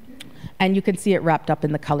 And you can see it wrapped up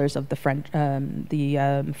in the colors of the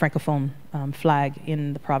Francophone flag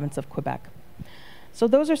in the province of Quebec. So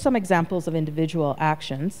those are some examples of individual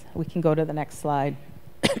actions. We can go to the next slide.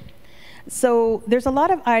 So there's a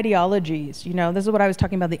lot of ideologies. This is what I was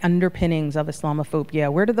talking about, the underpinnings of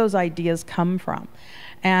Islamophobia. Where do those ideas come from?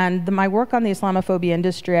 And my work on the Islamophobia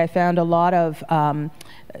industry, I found a lot of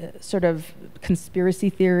sort of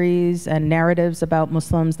conspiracy theories and narratives about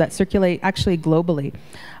Muslims that circulate actually globally.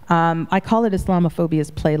 I call it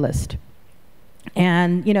Islamophobia's playlist.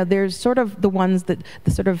 And there's sort of the ones that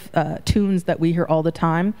the sort of tunes that we hear all the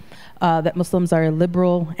time, that Muslims are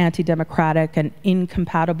illiberal, anti-democratic, and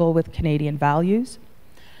incompatible with Canadian values.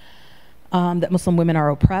 That Muslim women are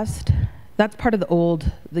oppressed. That's part of the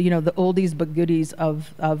oldies but goodies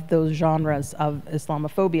of those genres of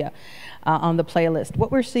Islamophobia on the playlist.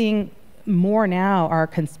 What we're seeing more now are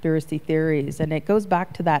conspiracy theories, and it goes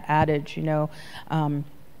back to that adage,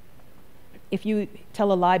 if you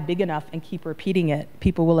tell a lie big enough and keep repeating it,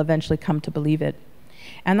 people will eventually come to believe it.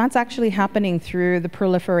 And that's actually happening through the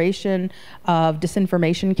proliferation of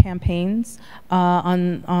disinformation campaigns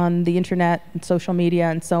on the internet and social media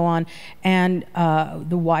and so on, and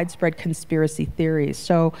the widespread conspiracy theories.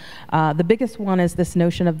 So the biggest one is this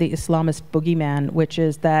notion of the Islamist boogeyman, which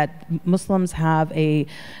is that Muslims have a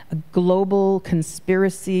global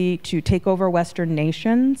conspiracy to take over Western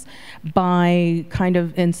nations by kind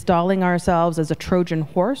of installing ourselves as a Trojan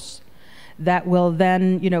horse that will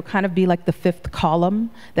then, kind of be like the fifth column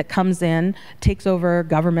that comes in, takes over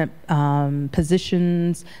government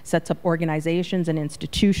positions, sets up organizations and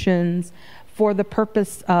institutions for the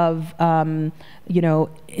purpose of,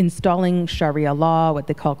 installing Sharia law, what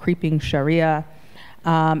they call creeping Sharia.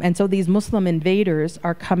 And so these Muslim invaders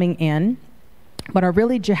are coming in, but are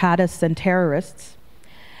really jihadists and terrorists.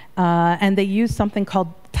 And they use something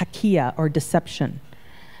called taqiyya, or deception.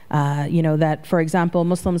 That, for example,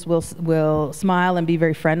 Muslims will smile and be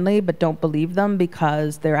very friendly, but don't believe them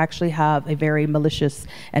because they actually have a very malicious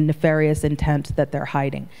and nefarious intent that they're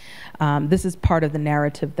hiding. This is part of the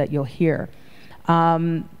narrative that you'll hear.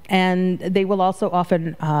 And they will also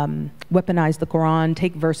often weaponize the Quran,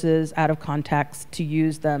 take verses out of context to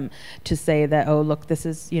use them to say that, oh, look, this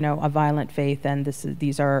is, a violent faith, and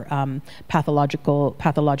these are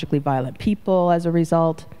pathologically violent people as a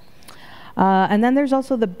result. And then there's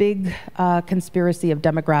also the big conspiracy of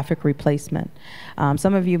demographic replacement.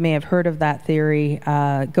 Some of you may have heard of that theory.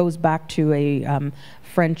 It goes back to a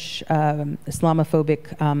French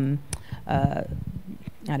Islamophobic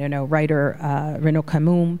writer, Renaud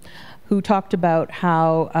Camus, who talked about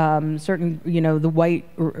how the white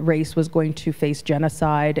race was going to face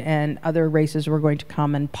genocide and other races were going to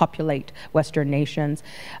come and populate Western nations.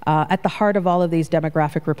 At the heart of all of these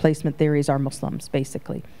demographic replacement theories are Muslims,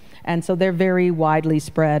 basically. And so they're very widely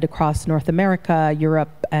spread across North America,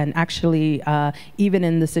 Europe, and actually even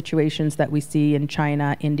in the situations that we see in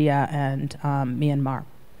China, India, and Myanmar.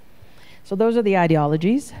 So those are the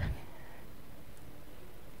ideologies.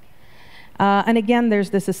 And again,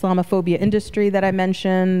 there's this Islamophobia industry that I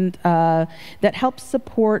mentioned that helps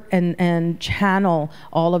support and channel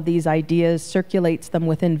all of these ideas, circulates them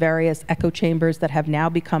within various echo chambers that have now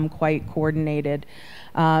become quite coordinated.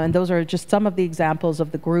 And those are just some of the examples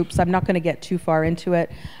of the groups. I'm not going to get too far into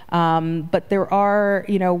it. But there are,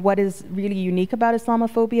 what is really unique about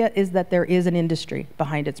Islamophobia is that there is an industry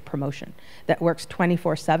behind its promotion that works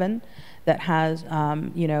 24/7. That has,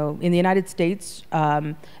 in the United States,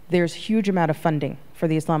 there's a huge amount of funding for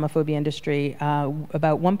the Islamophobia industry.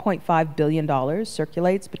 About $1.5 billion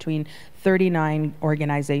circulates between 39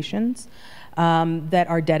 organizations that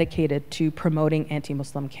are dedicated to promoting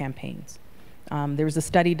anti-Muslim campaigns. There was a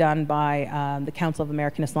study done by the Council of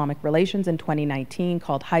American Islamic Relations in 2019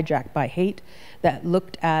 called Hijacked by Hate that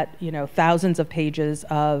looked at, thousands of pages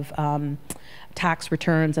of tax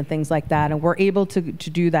returns and things like that, and we're able to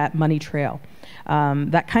do that money trail.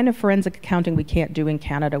 That kind of forensic accounting we can't do in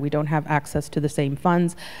Canada. We don't have access to the same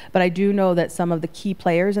funds, but I do know that some of the key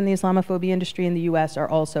players in the Islamophobia industry in the US are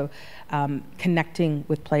also connecting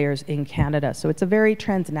with players in Canada. So it's a very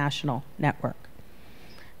transnational network.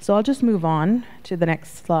 So I'll just move on to the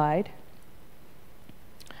next slide.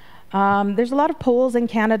 There's a lot of polls in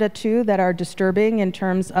Canada too that are disturbing in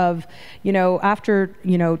terms of, after,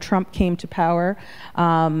 Trump came to power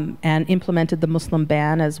and implemented the Muslim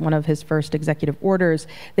ban as one of his first executive orders,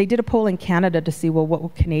 they did a poll in Canada to see, well, what will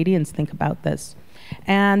Canadians think about this?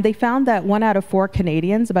 And they found that 1 out of 4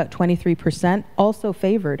 Canadians, about 23%, also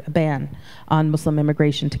favored a ban on Muslim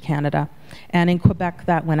immigration to Canada. And in Quebec,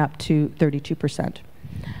 that went up to 32%.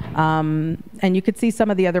 And you could see some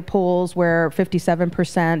of the other polls where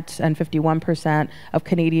 57% and 51% of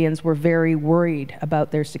Canadians were very worried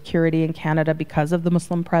about their security in Canada because of the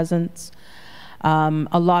Muslim presence.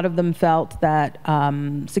 A lot of them felt that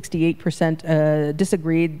 68%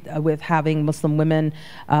 disagreed with having Muslim women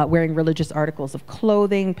wearing religious articles of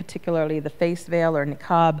clothing, particularly the face veil or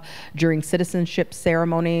niqab, during citizenship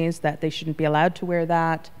ceremonies, that they shouldn't be allowed to wear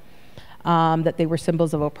that. That they were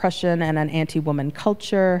symbols of oppression and an anti-woman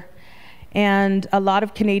culture. And a lot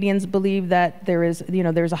of Canadians believe that there's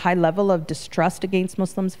a high level of distrust against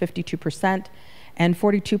Muslims, 52%, and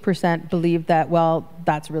 42% believe that, well,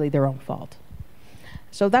 that's really their own fault.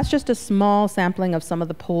 So that's just a small sampling of some of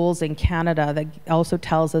the polls in Canada that also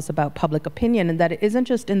tells us about public opinion, and that it isn't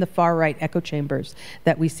just in the far-right echo chambers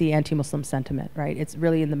that we see anti-Muslim sentiment, right? It's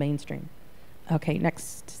really in the mainstream. Okay,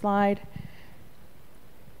 next slide.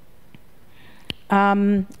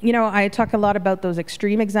 I talk a lot about those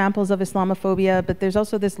extreme examples of Islamophobia, but there's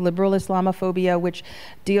also this liberal Islamophobia,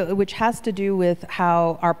 which has to do with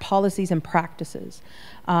how our policies and practices,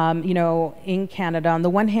 in Canada, on the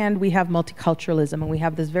one hand, we have multiculturalism, and we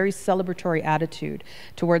have this very celebratory attitude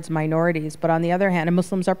towards minorities, but on the other hand, and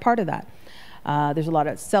Muslims are part of that. There's a lot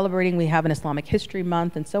of celebrating. We have an Islamic History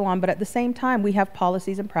Month and so on, but at the same time, we have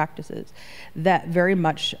policies and practices that very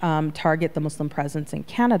much target the Muslim presence in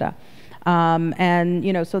Canada.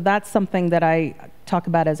 So that's something that I talk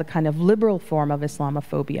about as a kind of liberal form of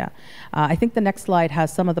Islamophobia. I think the next slide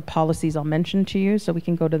has some of the policies I'll mention to you, so we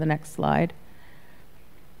can go to the next slide.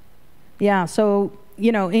 Yeah, so,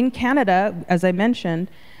 in Canada, as I mentioned,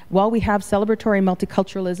 while we have celebratory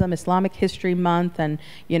multiculturalism, Islamic History Month, and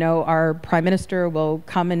our Prime Minister will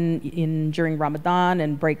come in during Ramadan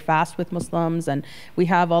and break fast with Muslims, and we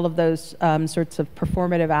have all of those sorts of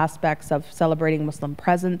performative aspects of celebrating Muslim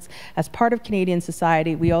presence. As part of Canadian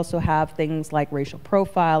society, we also have things like racial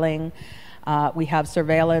profiling, we have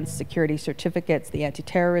surveillance, security certificates, the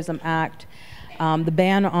Anti-Terrorism Act, the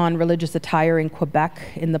ban on religious attire in Quebec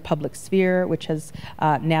in the public sphere, which has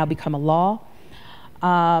now become a law.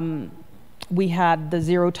 We had the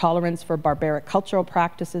Zero Tolerance for Barbaric Cultural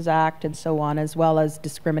Practices Act and so on, as well as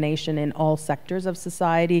discrimination in all sectors of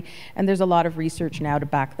society. And there's a lot of research now to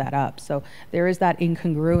back that up. So there is that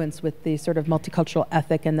incongruence with the sort of multicultural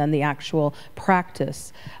ethic and then the actual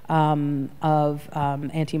practice of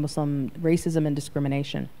anti-Muslim racism and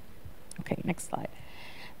discrimination. Okay, next slide.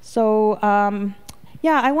 So,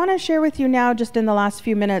 I want to share with you now, just in the last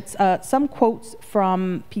few minutes, some quotes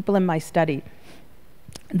from people in my study.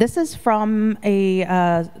 This is from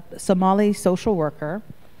a Somali social worker,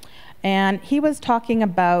 and he was talking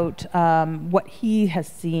about what he has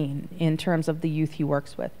seen in terms of the youth he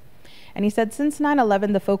works with. And he said, since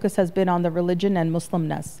 9/11, the focus has been on the religion and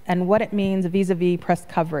Muslimness and what it means vis-a-vis press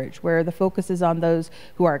coverage, where the focus is on those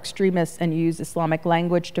who are extremists and use Islamic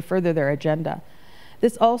language to further their agenda.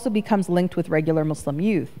 This also becomes linked with regular Muslim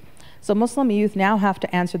youth. So Muslim youth now have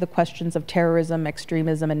to answer the questions of terrorism,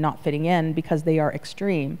 extremism, and not fitting in because they are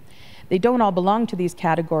extreme. They don't all belong to these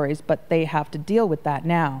categories, but they have to deal with that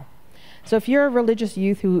now. So if you're a religious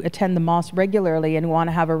youth who attend the mosque regularly and want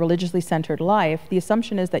to have a religiously centered life, the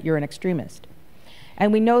assumption is that you're an extremist.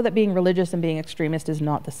 And we know that being religious and being extremist is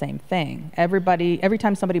not the same thing. Every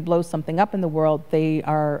time somebody blows something up in the world, they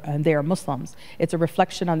are Muslims. It's a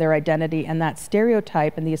reflection on their identity and that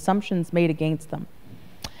stereotype and the assumptions made against them.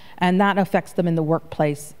 And that affects them in the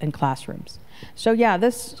workplace and classrooms. So yeah,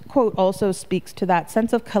 this quote also speaks to that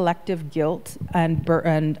sense of collective guilt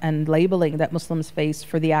and labeling that Muslims face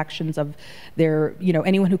for the actions of their,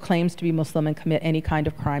 anyone who claims to be Muslim and commit any kind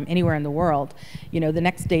of crime anywhere in the world. The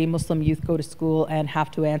next day Muslim youth go to school and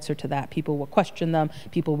have to answer to that. People will question them.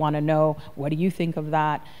 People want to know, what do you think of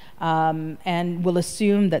that? And will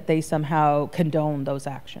assume that they somehow condone those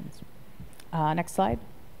actions. Next slide.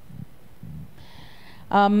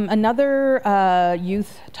 Another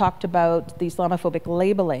youth talked about the Islamophobic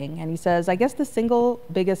labeling, and he says, I guess the single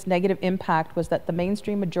biggest negative impact was that the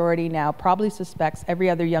mainstream majority now probably suspects every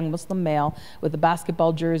other young Muslim male with a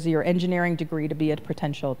basketball jersey or engineering degree to be a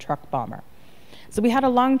potential truck bomber. So we had a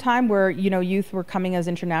long time where, youth were coming as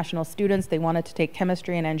international students. They wanted to take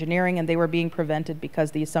chemistry and engineering, and they were being prevented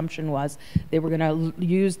because the assumption was they were going to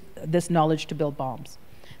use this knowledge to build bombs.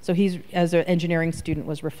 So he's, as an engineering student,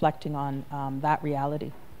 was reflecting on that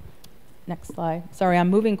reality. Next slide. Sorry, I'm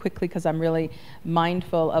moving quickly because I'm really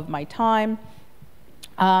mindful of my time.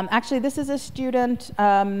 Actually, this is a student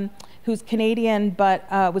who's Canadian but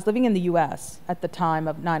was living in the US at the time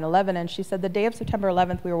of 9/11, and she said the day of September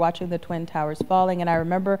 11th we were watching the Twin Towers falling, and I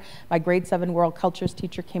remember my grade 7 world cultures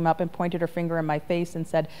teacher came up and pointed her finger in my face and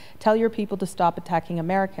said, "Tell your people to stop attacking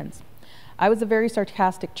Americans." I was a very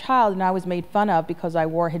sarcastic child, and I was made fun of because I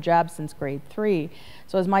wore hijab since grade 3.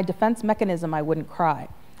 So as my defense mechanism, I wouldn't cry.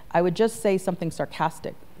 I would just say something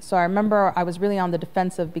sarcastic. So I remember I was really on the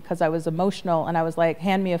defensive because I was emotional, and I was like,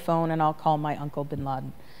 hand me a phone and I'll call my uncle bin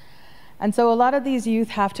Laden. And so a lot of these youth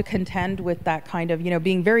have to contend with that kind of,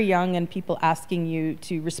 being very young and people asking you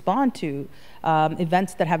to respond to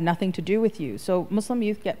events that have nothing to do with you. So Muslim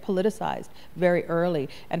youth get politicized very early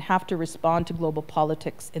and have to respond to global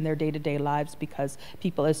politics in their day-to-day lives because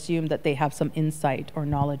people assume that they have some insight or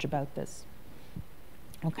knowledge about this.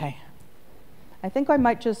 Okay. I think I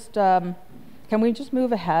might just, can we just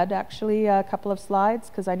move ahead, actually, a couple of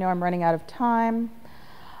slides, because I know I'm running out of time.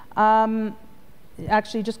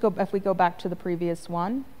 Actually, if we go back to the previous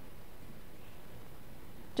one.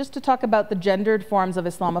 Just to talk about the gendered forms of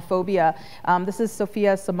Islamophobia. This is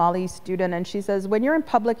Sophia, a Somali student, and she says, when you're in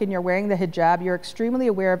public and you're wearing the hijab, you're extremely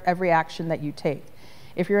aware of every action that you take.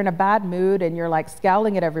 If you're in a bad mood and you're like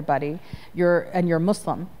scowling at everybody, you're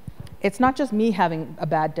Muslim, it's not just me having a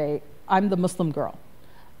bad day, I'm the Muslim girl.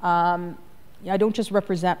 I don't just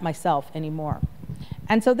represent myself anymore.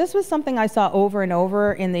 And so this was something I saw over and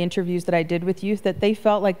over in the interviews that I did with youth, that they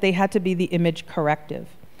felt like they had to be the image corrective.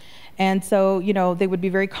 And so, they would be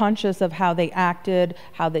very conscious of how they acted,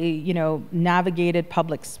 how they, navigated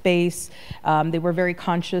public space. They were very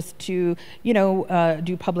conscious to,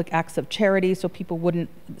 do public acts of charity so people wouldn't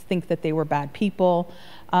think that they were bad people.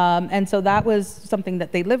 And so that was something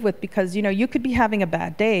that they live with because, you could be having a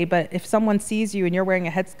bad day, but if someone sees you and you're wearing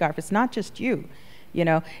a headscarf, it's not just you,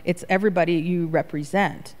 it's everybody you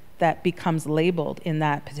represent that becomes labeled in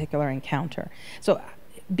that particular encounter. So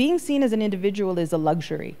being seen as an individual is a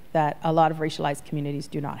luxury that a lot of racialized communities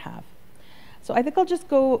do not have. So I think I'll just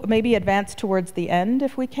maybe advance towards the end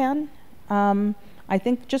if we can. I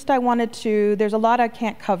think there's a lot I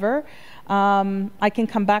can't cover. I can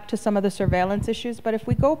come back to some of the surveillance issues, but if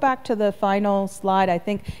we go back to the final slide, I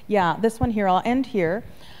think, this one here, I'll end here.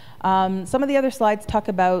 Some of the other slides talk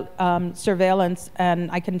about surveillance, and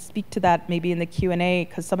I can speak to that maybe in the Q&A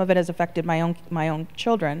because some of it has affected my own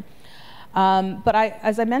children. But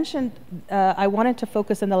as I mentioned, I wanted to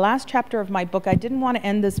focus in the last chapter of my book. I didn't want to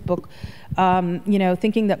end this book,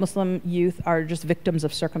 thinking that Muslim youth are just victims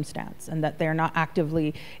of circumstance and that they're not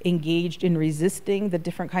actively engaged in resisting the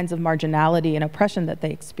different kinds of marginality and oppression that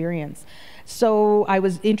they experience. So I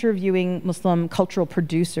was interviewing Muslim cultural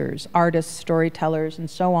producers, artists, storytellers, and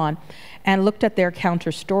so on, and looked at their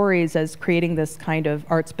counter stories as creating this kind of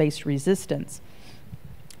arts-based resistance.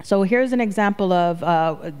 So here's an example of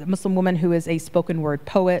a Muslim woman who is a spoken word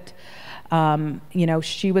poet.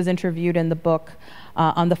 She was interviewed in the book.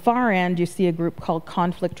 On the far end, you see a group called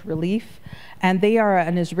Conflict Relief, and they are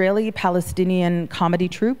an Israeli-Palestinian comedy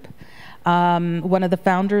troupe. One of the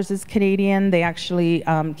founders is Canadian. They actually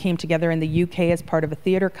came together in the UK as part of a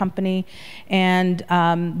theater company, and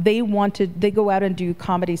they go out and do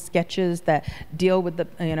comedy sketches that deal with the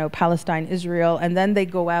Palestine, Israel, and then they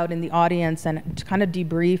go out in the audience and kind of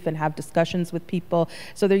debrief and have discussions with people.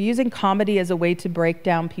 So they're using comedy as a way to break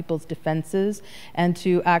down people's defenses and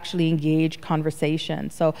to actually engage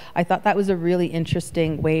conversation. So I thought that was a really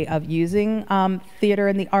interesting way of using theater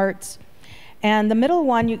and the arts. And the middle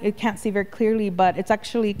one, you can't see very clearly, but it's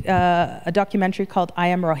actually a documentary called I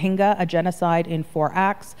Am Rohingya, A Genocide in 4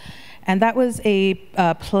 Acts. And that was a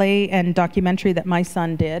play and documentary that my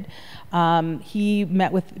son did. He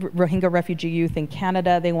met with Rohingya refugee youth in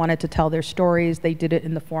Canada. They wanted to tell their stories. They did it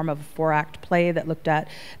in the form of a 4-act play that looked at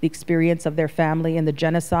the experience of their family in the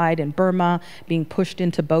genocide in Burma, being pushed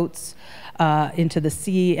into boats into the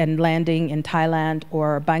sea and landing in Thailand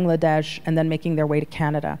or Bangladesh, and then making their way to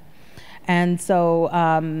Canada. And so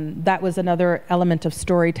that was another element of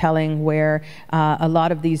storytelling where a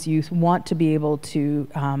lot of these youth want to be able to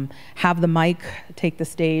have the mic, take the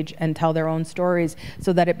stage, and tell their own stories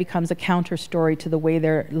so that it becomes a counter story to the way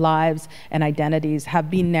their lives and identities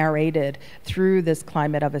have been narrated through this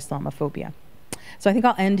climate of Islamophobia. So I think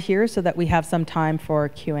I'll end here so that we have some time for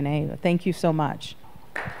Q&A. Thank you so much.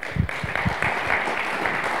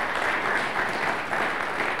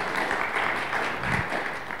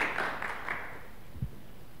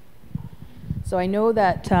 So I know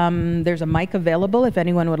that there's a mic available if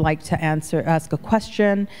anyone would like to ask a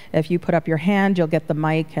question. If you put up your hand, you'll get the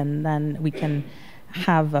mic, and then we can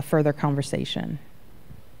have a further conversation.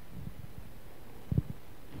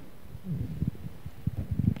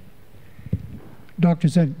 Dr.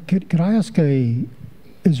 Zine, could I ask a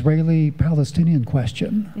Israeli-Palestinian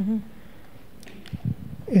question?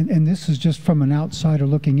 Mm-hmm. And this is just from an outsider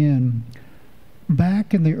looking in.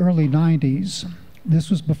 Back in the early 90s,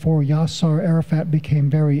 this was before Yasser Arafat became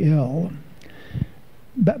very ill.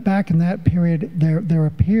 Back in that period, there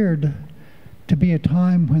appeared to be a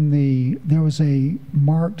time when there was a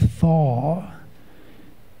marked thaw.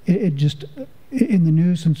 It just, in the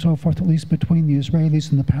news and so forth, at least between the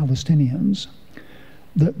Israelis and the Palestinians,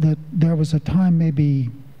 that there was a time,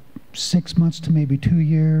 maybe 6 months to maybe 2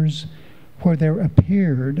 years, where there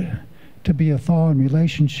appeared to be a thaw in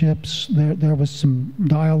relationships. There was some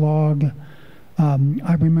dialogue.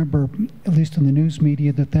 I remember, at least in the news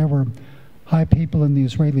media, that there were high people in the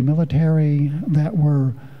Israeli military that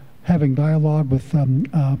were having dialogue with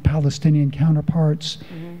Palestinian counterparts.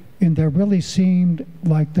 Mm-hmm. And there really seemed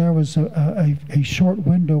like there was a short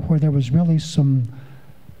window where there was really some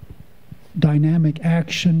dynamic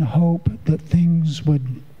action, hope that things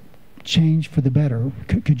would change for the better.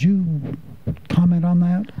 Could you comment on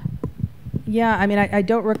that? Yeah, I mean, I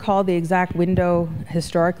don't recall the exact window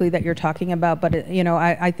historically that you're talking about, but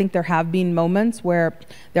I think there have been moments where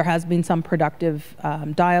there has been some productive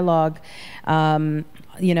dialogue.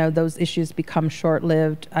 Those issues become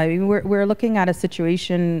short-lived. I mean, we're looking at a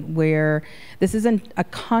situation where this isn't a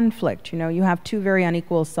conflict. You have two very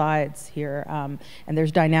unequal sides here, and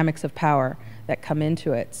there's dynamics of power that come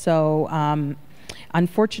into it. So,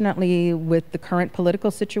 unfortunately, with the current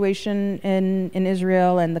political situation in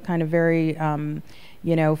Israel and the kind of very,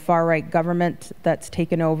 far-right government that's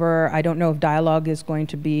taken over, I don't know if dialogue is going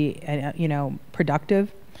to be,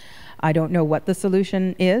 productive. I don't know what the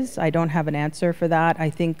solution is. I don't have an answer for that. I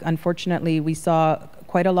think, unfortunately, we saw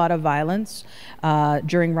quite a lot of violence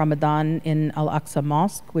during Ramadan in Al-Aqsa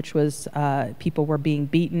Mosque, which was people were being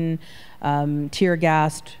beaten, tear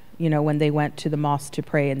gassed, when they went to the mosque to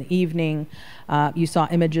pray in the evening. You saw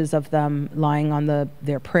images of them lying on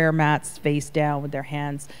their prayer mats, face down with their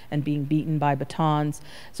hands, and being beaten by batons.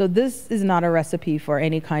 So this is not a recipe for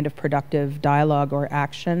any kind of productive dialogue or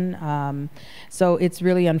action. So it's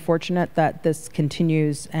really unfortunate that this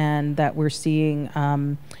continues and that we're seeing,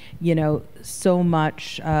 so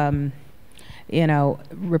much,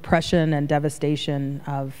 repression and devastation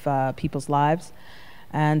of people's lives.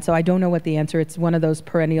 And so I don't know what the answer. It's one of those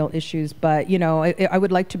perennial issues. But I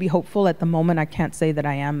would like to be hopeful. At the moment, I can't say that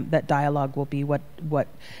I am. That dialogue will be what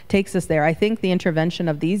takes us there. I think the intervention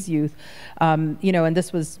of these youth, and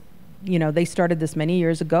this was, they started this many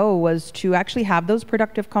years ago, was to actually have those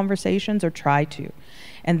productive conversations, or try to.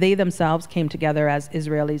 And they themselves came together as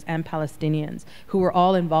Israelis and Palestinians who were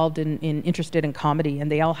all involved interested in comedy,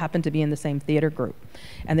 and they all happened to be in the same theater group.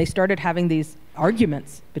 And they started having these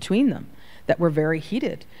arguments between them that were very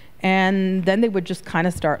heated. And then they would just kind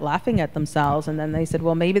of start laughing at themselves. And then they said,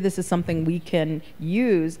 well, maybe this is something we can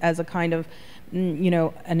use as a kind of,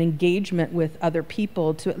 an engagement with other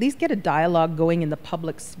people to at least get a dialogue going in the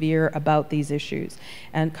public sphere about these issues,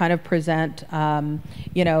 and kind of present, an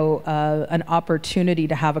opportunity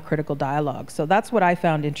to have a critical dialogue. So that's what I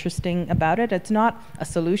found interesting about it. It's not a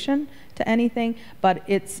solution to anything, but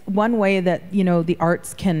it's one way that, the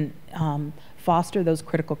arts can foster those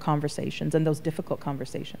critical conversations and those difficult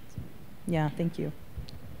conversations. Yeah, thank you.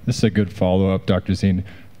 This is a good follow-up, Dr. Zine.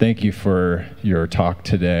 Thank you for your talk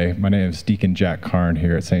today. My name is Deacon Jack Karn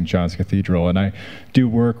here at St. John's Cathedral, and I do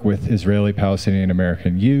work with Israeli, Palestinian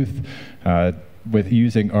American youth, with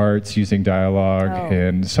using arts, using dialogue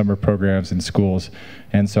in summer programs in schools.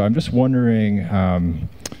 And so I'm just wondering,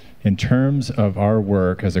 in terms of our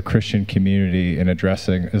work as a Christian community in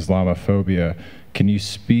addressing Islamophobia, can you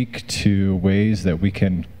speak to ways that we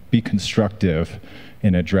can be constructive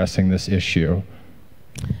in addressing this issue?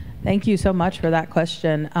 Thank you so much for that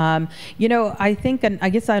question. I think, and I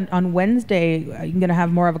guess on Wednesday, I'm going to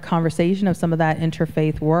have more of a conversation of some of that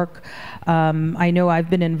interfaith work. I know I've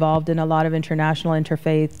been involved in a lot of international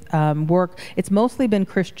interfaith work. It's mostly been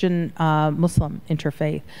Christian Muslim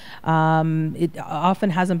interfaith. It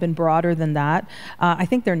often hasn't been broader than that. I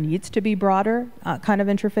think there needs to be broader kind of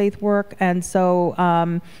interfaith work. And so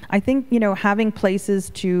I think, having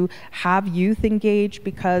places to have youth engage,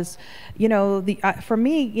 because, for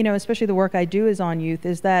me, especially the work I do is on youth,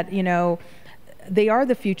 is that, they are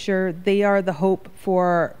the future. They are the hope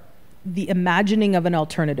for the imagining of an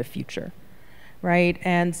alternative future, right?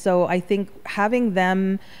 And so I think having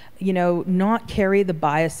them, not carry the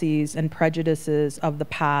biases and prejudices of the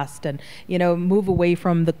past, and move away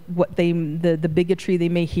from the bigotry they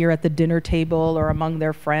may hear at the dinner table or among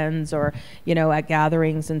their friends, or at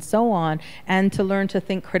gatherings and so on, and to learn to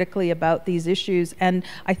think critically about these issues. And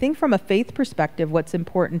I think from a faith perspective, what's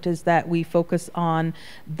important is that we focus on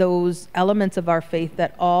those elements of our faith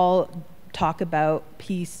that all talk about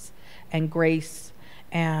peace and grace.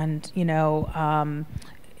 And the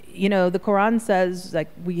Quran says, like,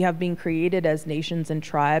 we have been created as nations and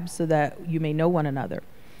tribes so that you may know one another.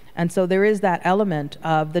 And so there is that element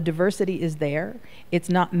of the diversity is there. It's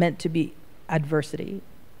not meant to be adversity.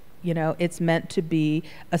 It's meant to be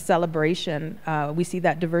a celebration. We see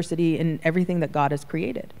that diversity in everything that God has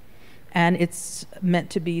created. And it's meant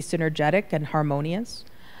to be synergetic and harmonious.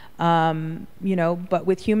 But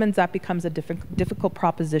with humans, that becomes a difficult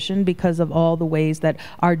proposition because of all the ways that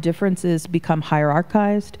our differences become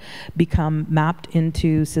hierarchized, become mapped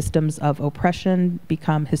into systems of oppression,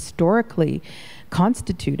 become historically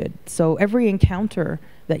constituted. So every encounter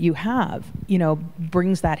that you have,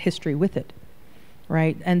 brings that history with it.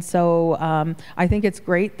 Right. And so I think it's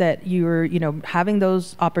great that you're, having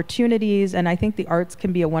those opportunities. And I think the arts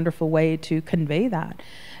can be a wonderful way to convey that.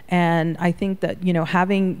 And I think that,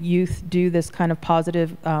 having youth do this kind of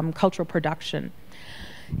positive cultural production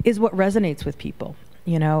is what resonates with people.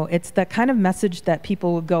 It's the kind of message that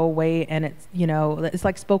people will go away, and it's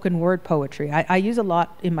like spoken word poetry. I use a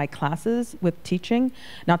lot in my classes with teaching,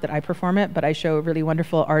 not that I perform it, but I show really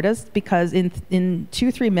wonderful artists, because in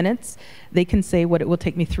 2-3 minutes, they can say what it will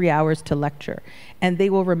take me 3 hours to lecture. And they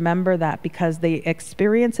will remember that because they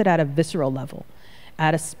experience it at a visceral level,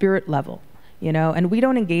 at a spirit level. And we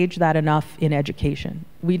don't engage that enough in education.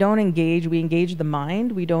 We engage the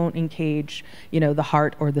mind, we don't engage, the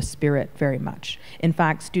heart or the spirit very much. In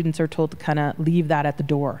fact, students are told to kind of leave that at the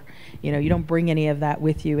door. You don't bring any of that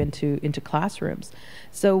with you into classrooms.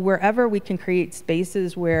 So wherever we can create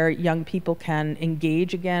spaces where young people can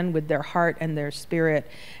engage again with their heart and their spirit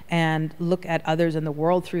and look at others in the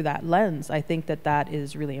world through that lens, I think that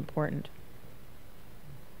is really important.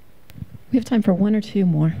 We have time for one or two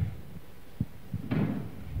more.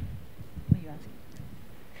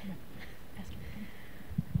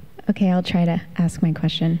 Okay, I'll try to ask my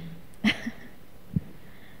question.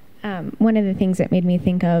 One of the things that made me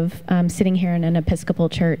think of sitting here in an Episcopal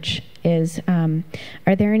church is,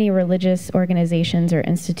 are there any religious organizations or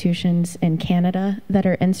institutions in Canada that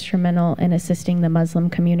are instrumental in assisting the Muslim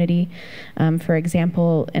community? For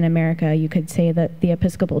example, in America, you could say that the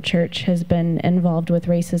Episcopal Church has been involved with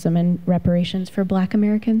racism and reparations for Black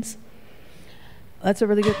Americans. That's a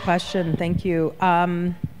really good question. Thank you.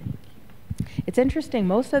 It's interesting.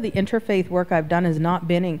 Most of the interfaith work I've done has not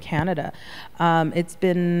been in Canada. It's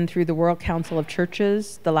been through the World Council of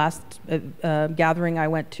Churches. The last gathering I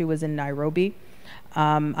went to was in Nairobi.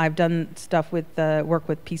 I've done stuff with work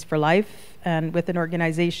with Peace for Life and with an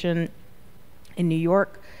organization in New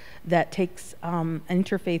York that takes an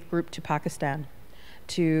interfaith group to Pakistan.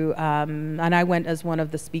 And I went as one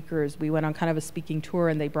of the speakers. We went on kind of a speaking tour,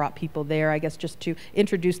 and they brought people there, I guess, just to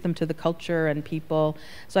introduce them to the culture and people.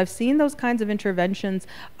 So I've seen those kinds of interventions.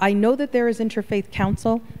 I know that there is interfaith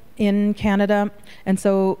council in Canada,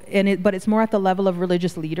 but it's more at the level of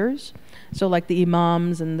religious leaders. So like the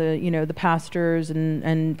imams and the pastors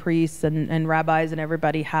and priests and rabbis and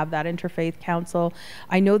everybody have that interfaith council.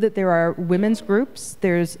 I know that there are women's groups.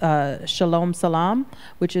 There's Shalom Salam,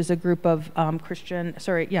 which is a group of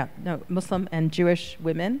Muslim and Jewish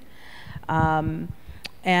women.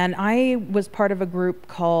 And I was part of a group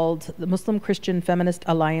called the Muslim Christian Feminist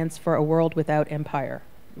Alliance for a World Without Empire,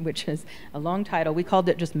 which is a long title. We called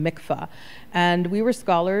it just MICFA. And we were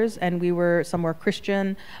scholars, and some were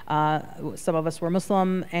Christian, some of us were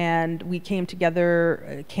Muslim, and we came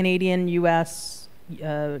together, Canadian, US,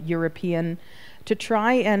 European, to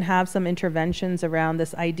try and have some interventions around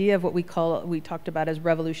this idea of what we talked about as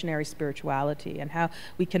revolutionary spirituality, and how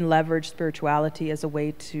we can leverage spirituality as a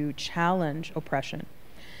way to challenge oppression.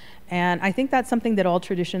 And I think that's something that all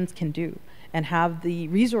traditions can do, and have the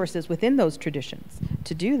resources within those traditions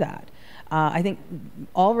to do that. I think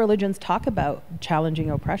all religions talk about challenging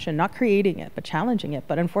oppression, not creating it, but challenging it.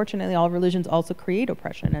 But unfortunately, all religions also create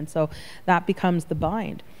oppression, and so that becomes the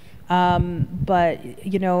bind. But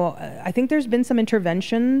I think there's been some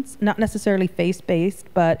interventions, not necessarily faith-based,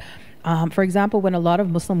 but for example, when a lot of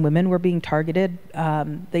Muslim women were being targeted,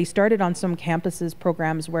 they started on some campuses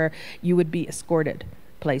programs where you would be escorted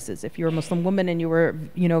places. If you're a Muslim woman and you were,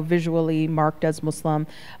 visually marked as Muslim,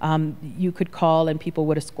 you could call and people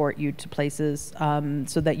would escort you to places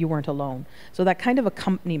so that you weren't alone. So that kind of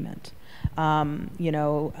accompaniment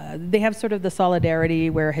They have sort of the solidarity,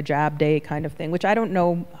 wear hijab day kind of thing, which I don't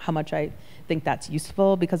know how much I think that's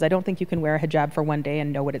useful, because I don't think you can wear a hijab for one day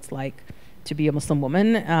and know what it's like to be a Muslim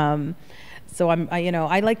woman. So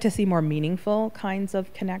I like to see more meaningful kinds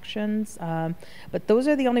of connections, but those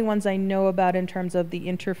are the only ones I know about in terms of the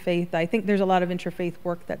interfaith. I think there's a lot of interfaith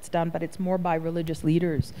work that's done, but it's more by religious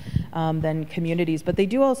leaders than communities. But they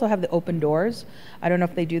do also have the open doors. I don't know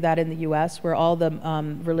if they do that in the U.S., where all the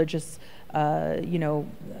religious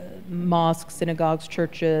mosques, synagogues,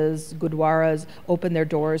 churches, gurdwaras open their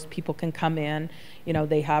doors. People can come in.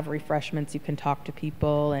 They have refreshments. You can talk to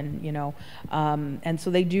people, and so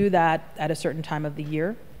they do that at a certain time of the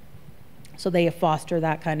year. So they foster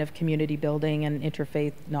that kind of community building and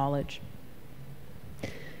interfaith knowledge.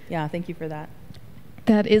 Yeah, thank you for that.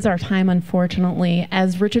 That is our time, unfortunately.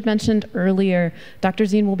 As Richard mentioned earlier, Dr.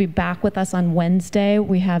 Zine will be back with us on Wednesday.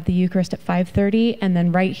 We have the Eucharist at 5:30, and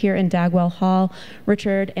then right here in Dagwell Hall,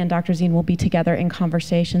 Richard and Dr. Zine will be together in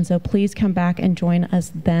conversation, so please come back and join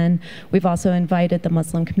us then. We've also invited the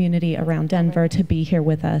Muslim community around Denver to be here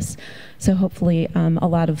with us, so hopefully a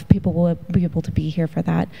lot of people will be able to be here for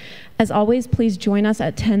that. As always, please join us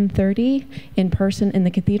at 10:30 in person in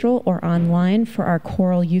the cathedral or online for our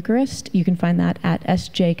choral Eucharist. You can find that at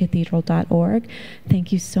sjcathedral.org.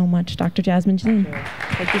 Thank you so much, Dr. Jasmin Zine.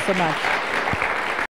 Thank you so much.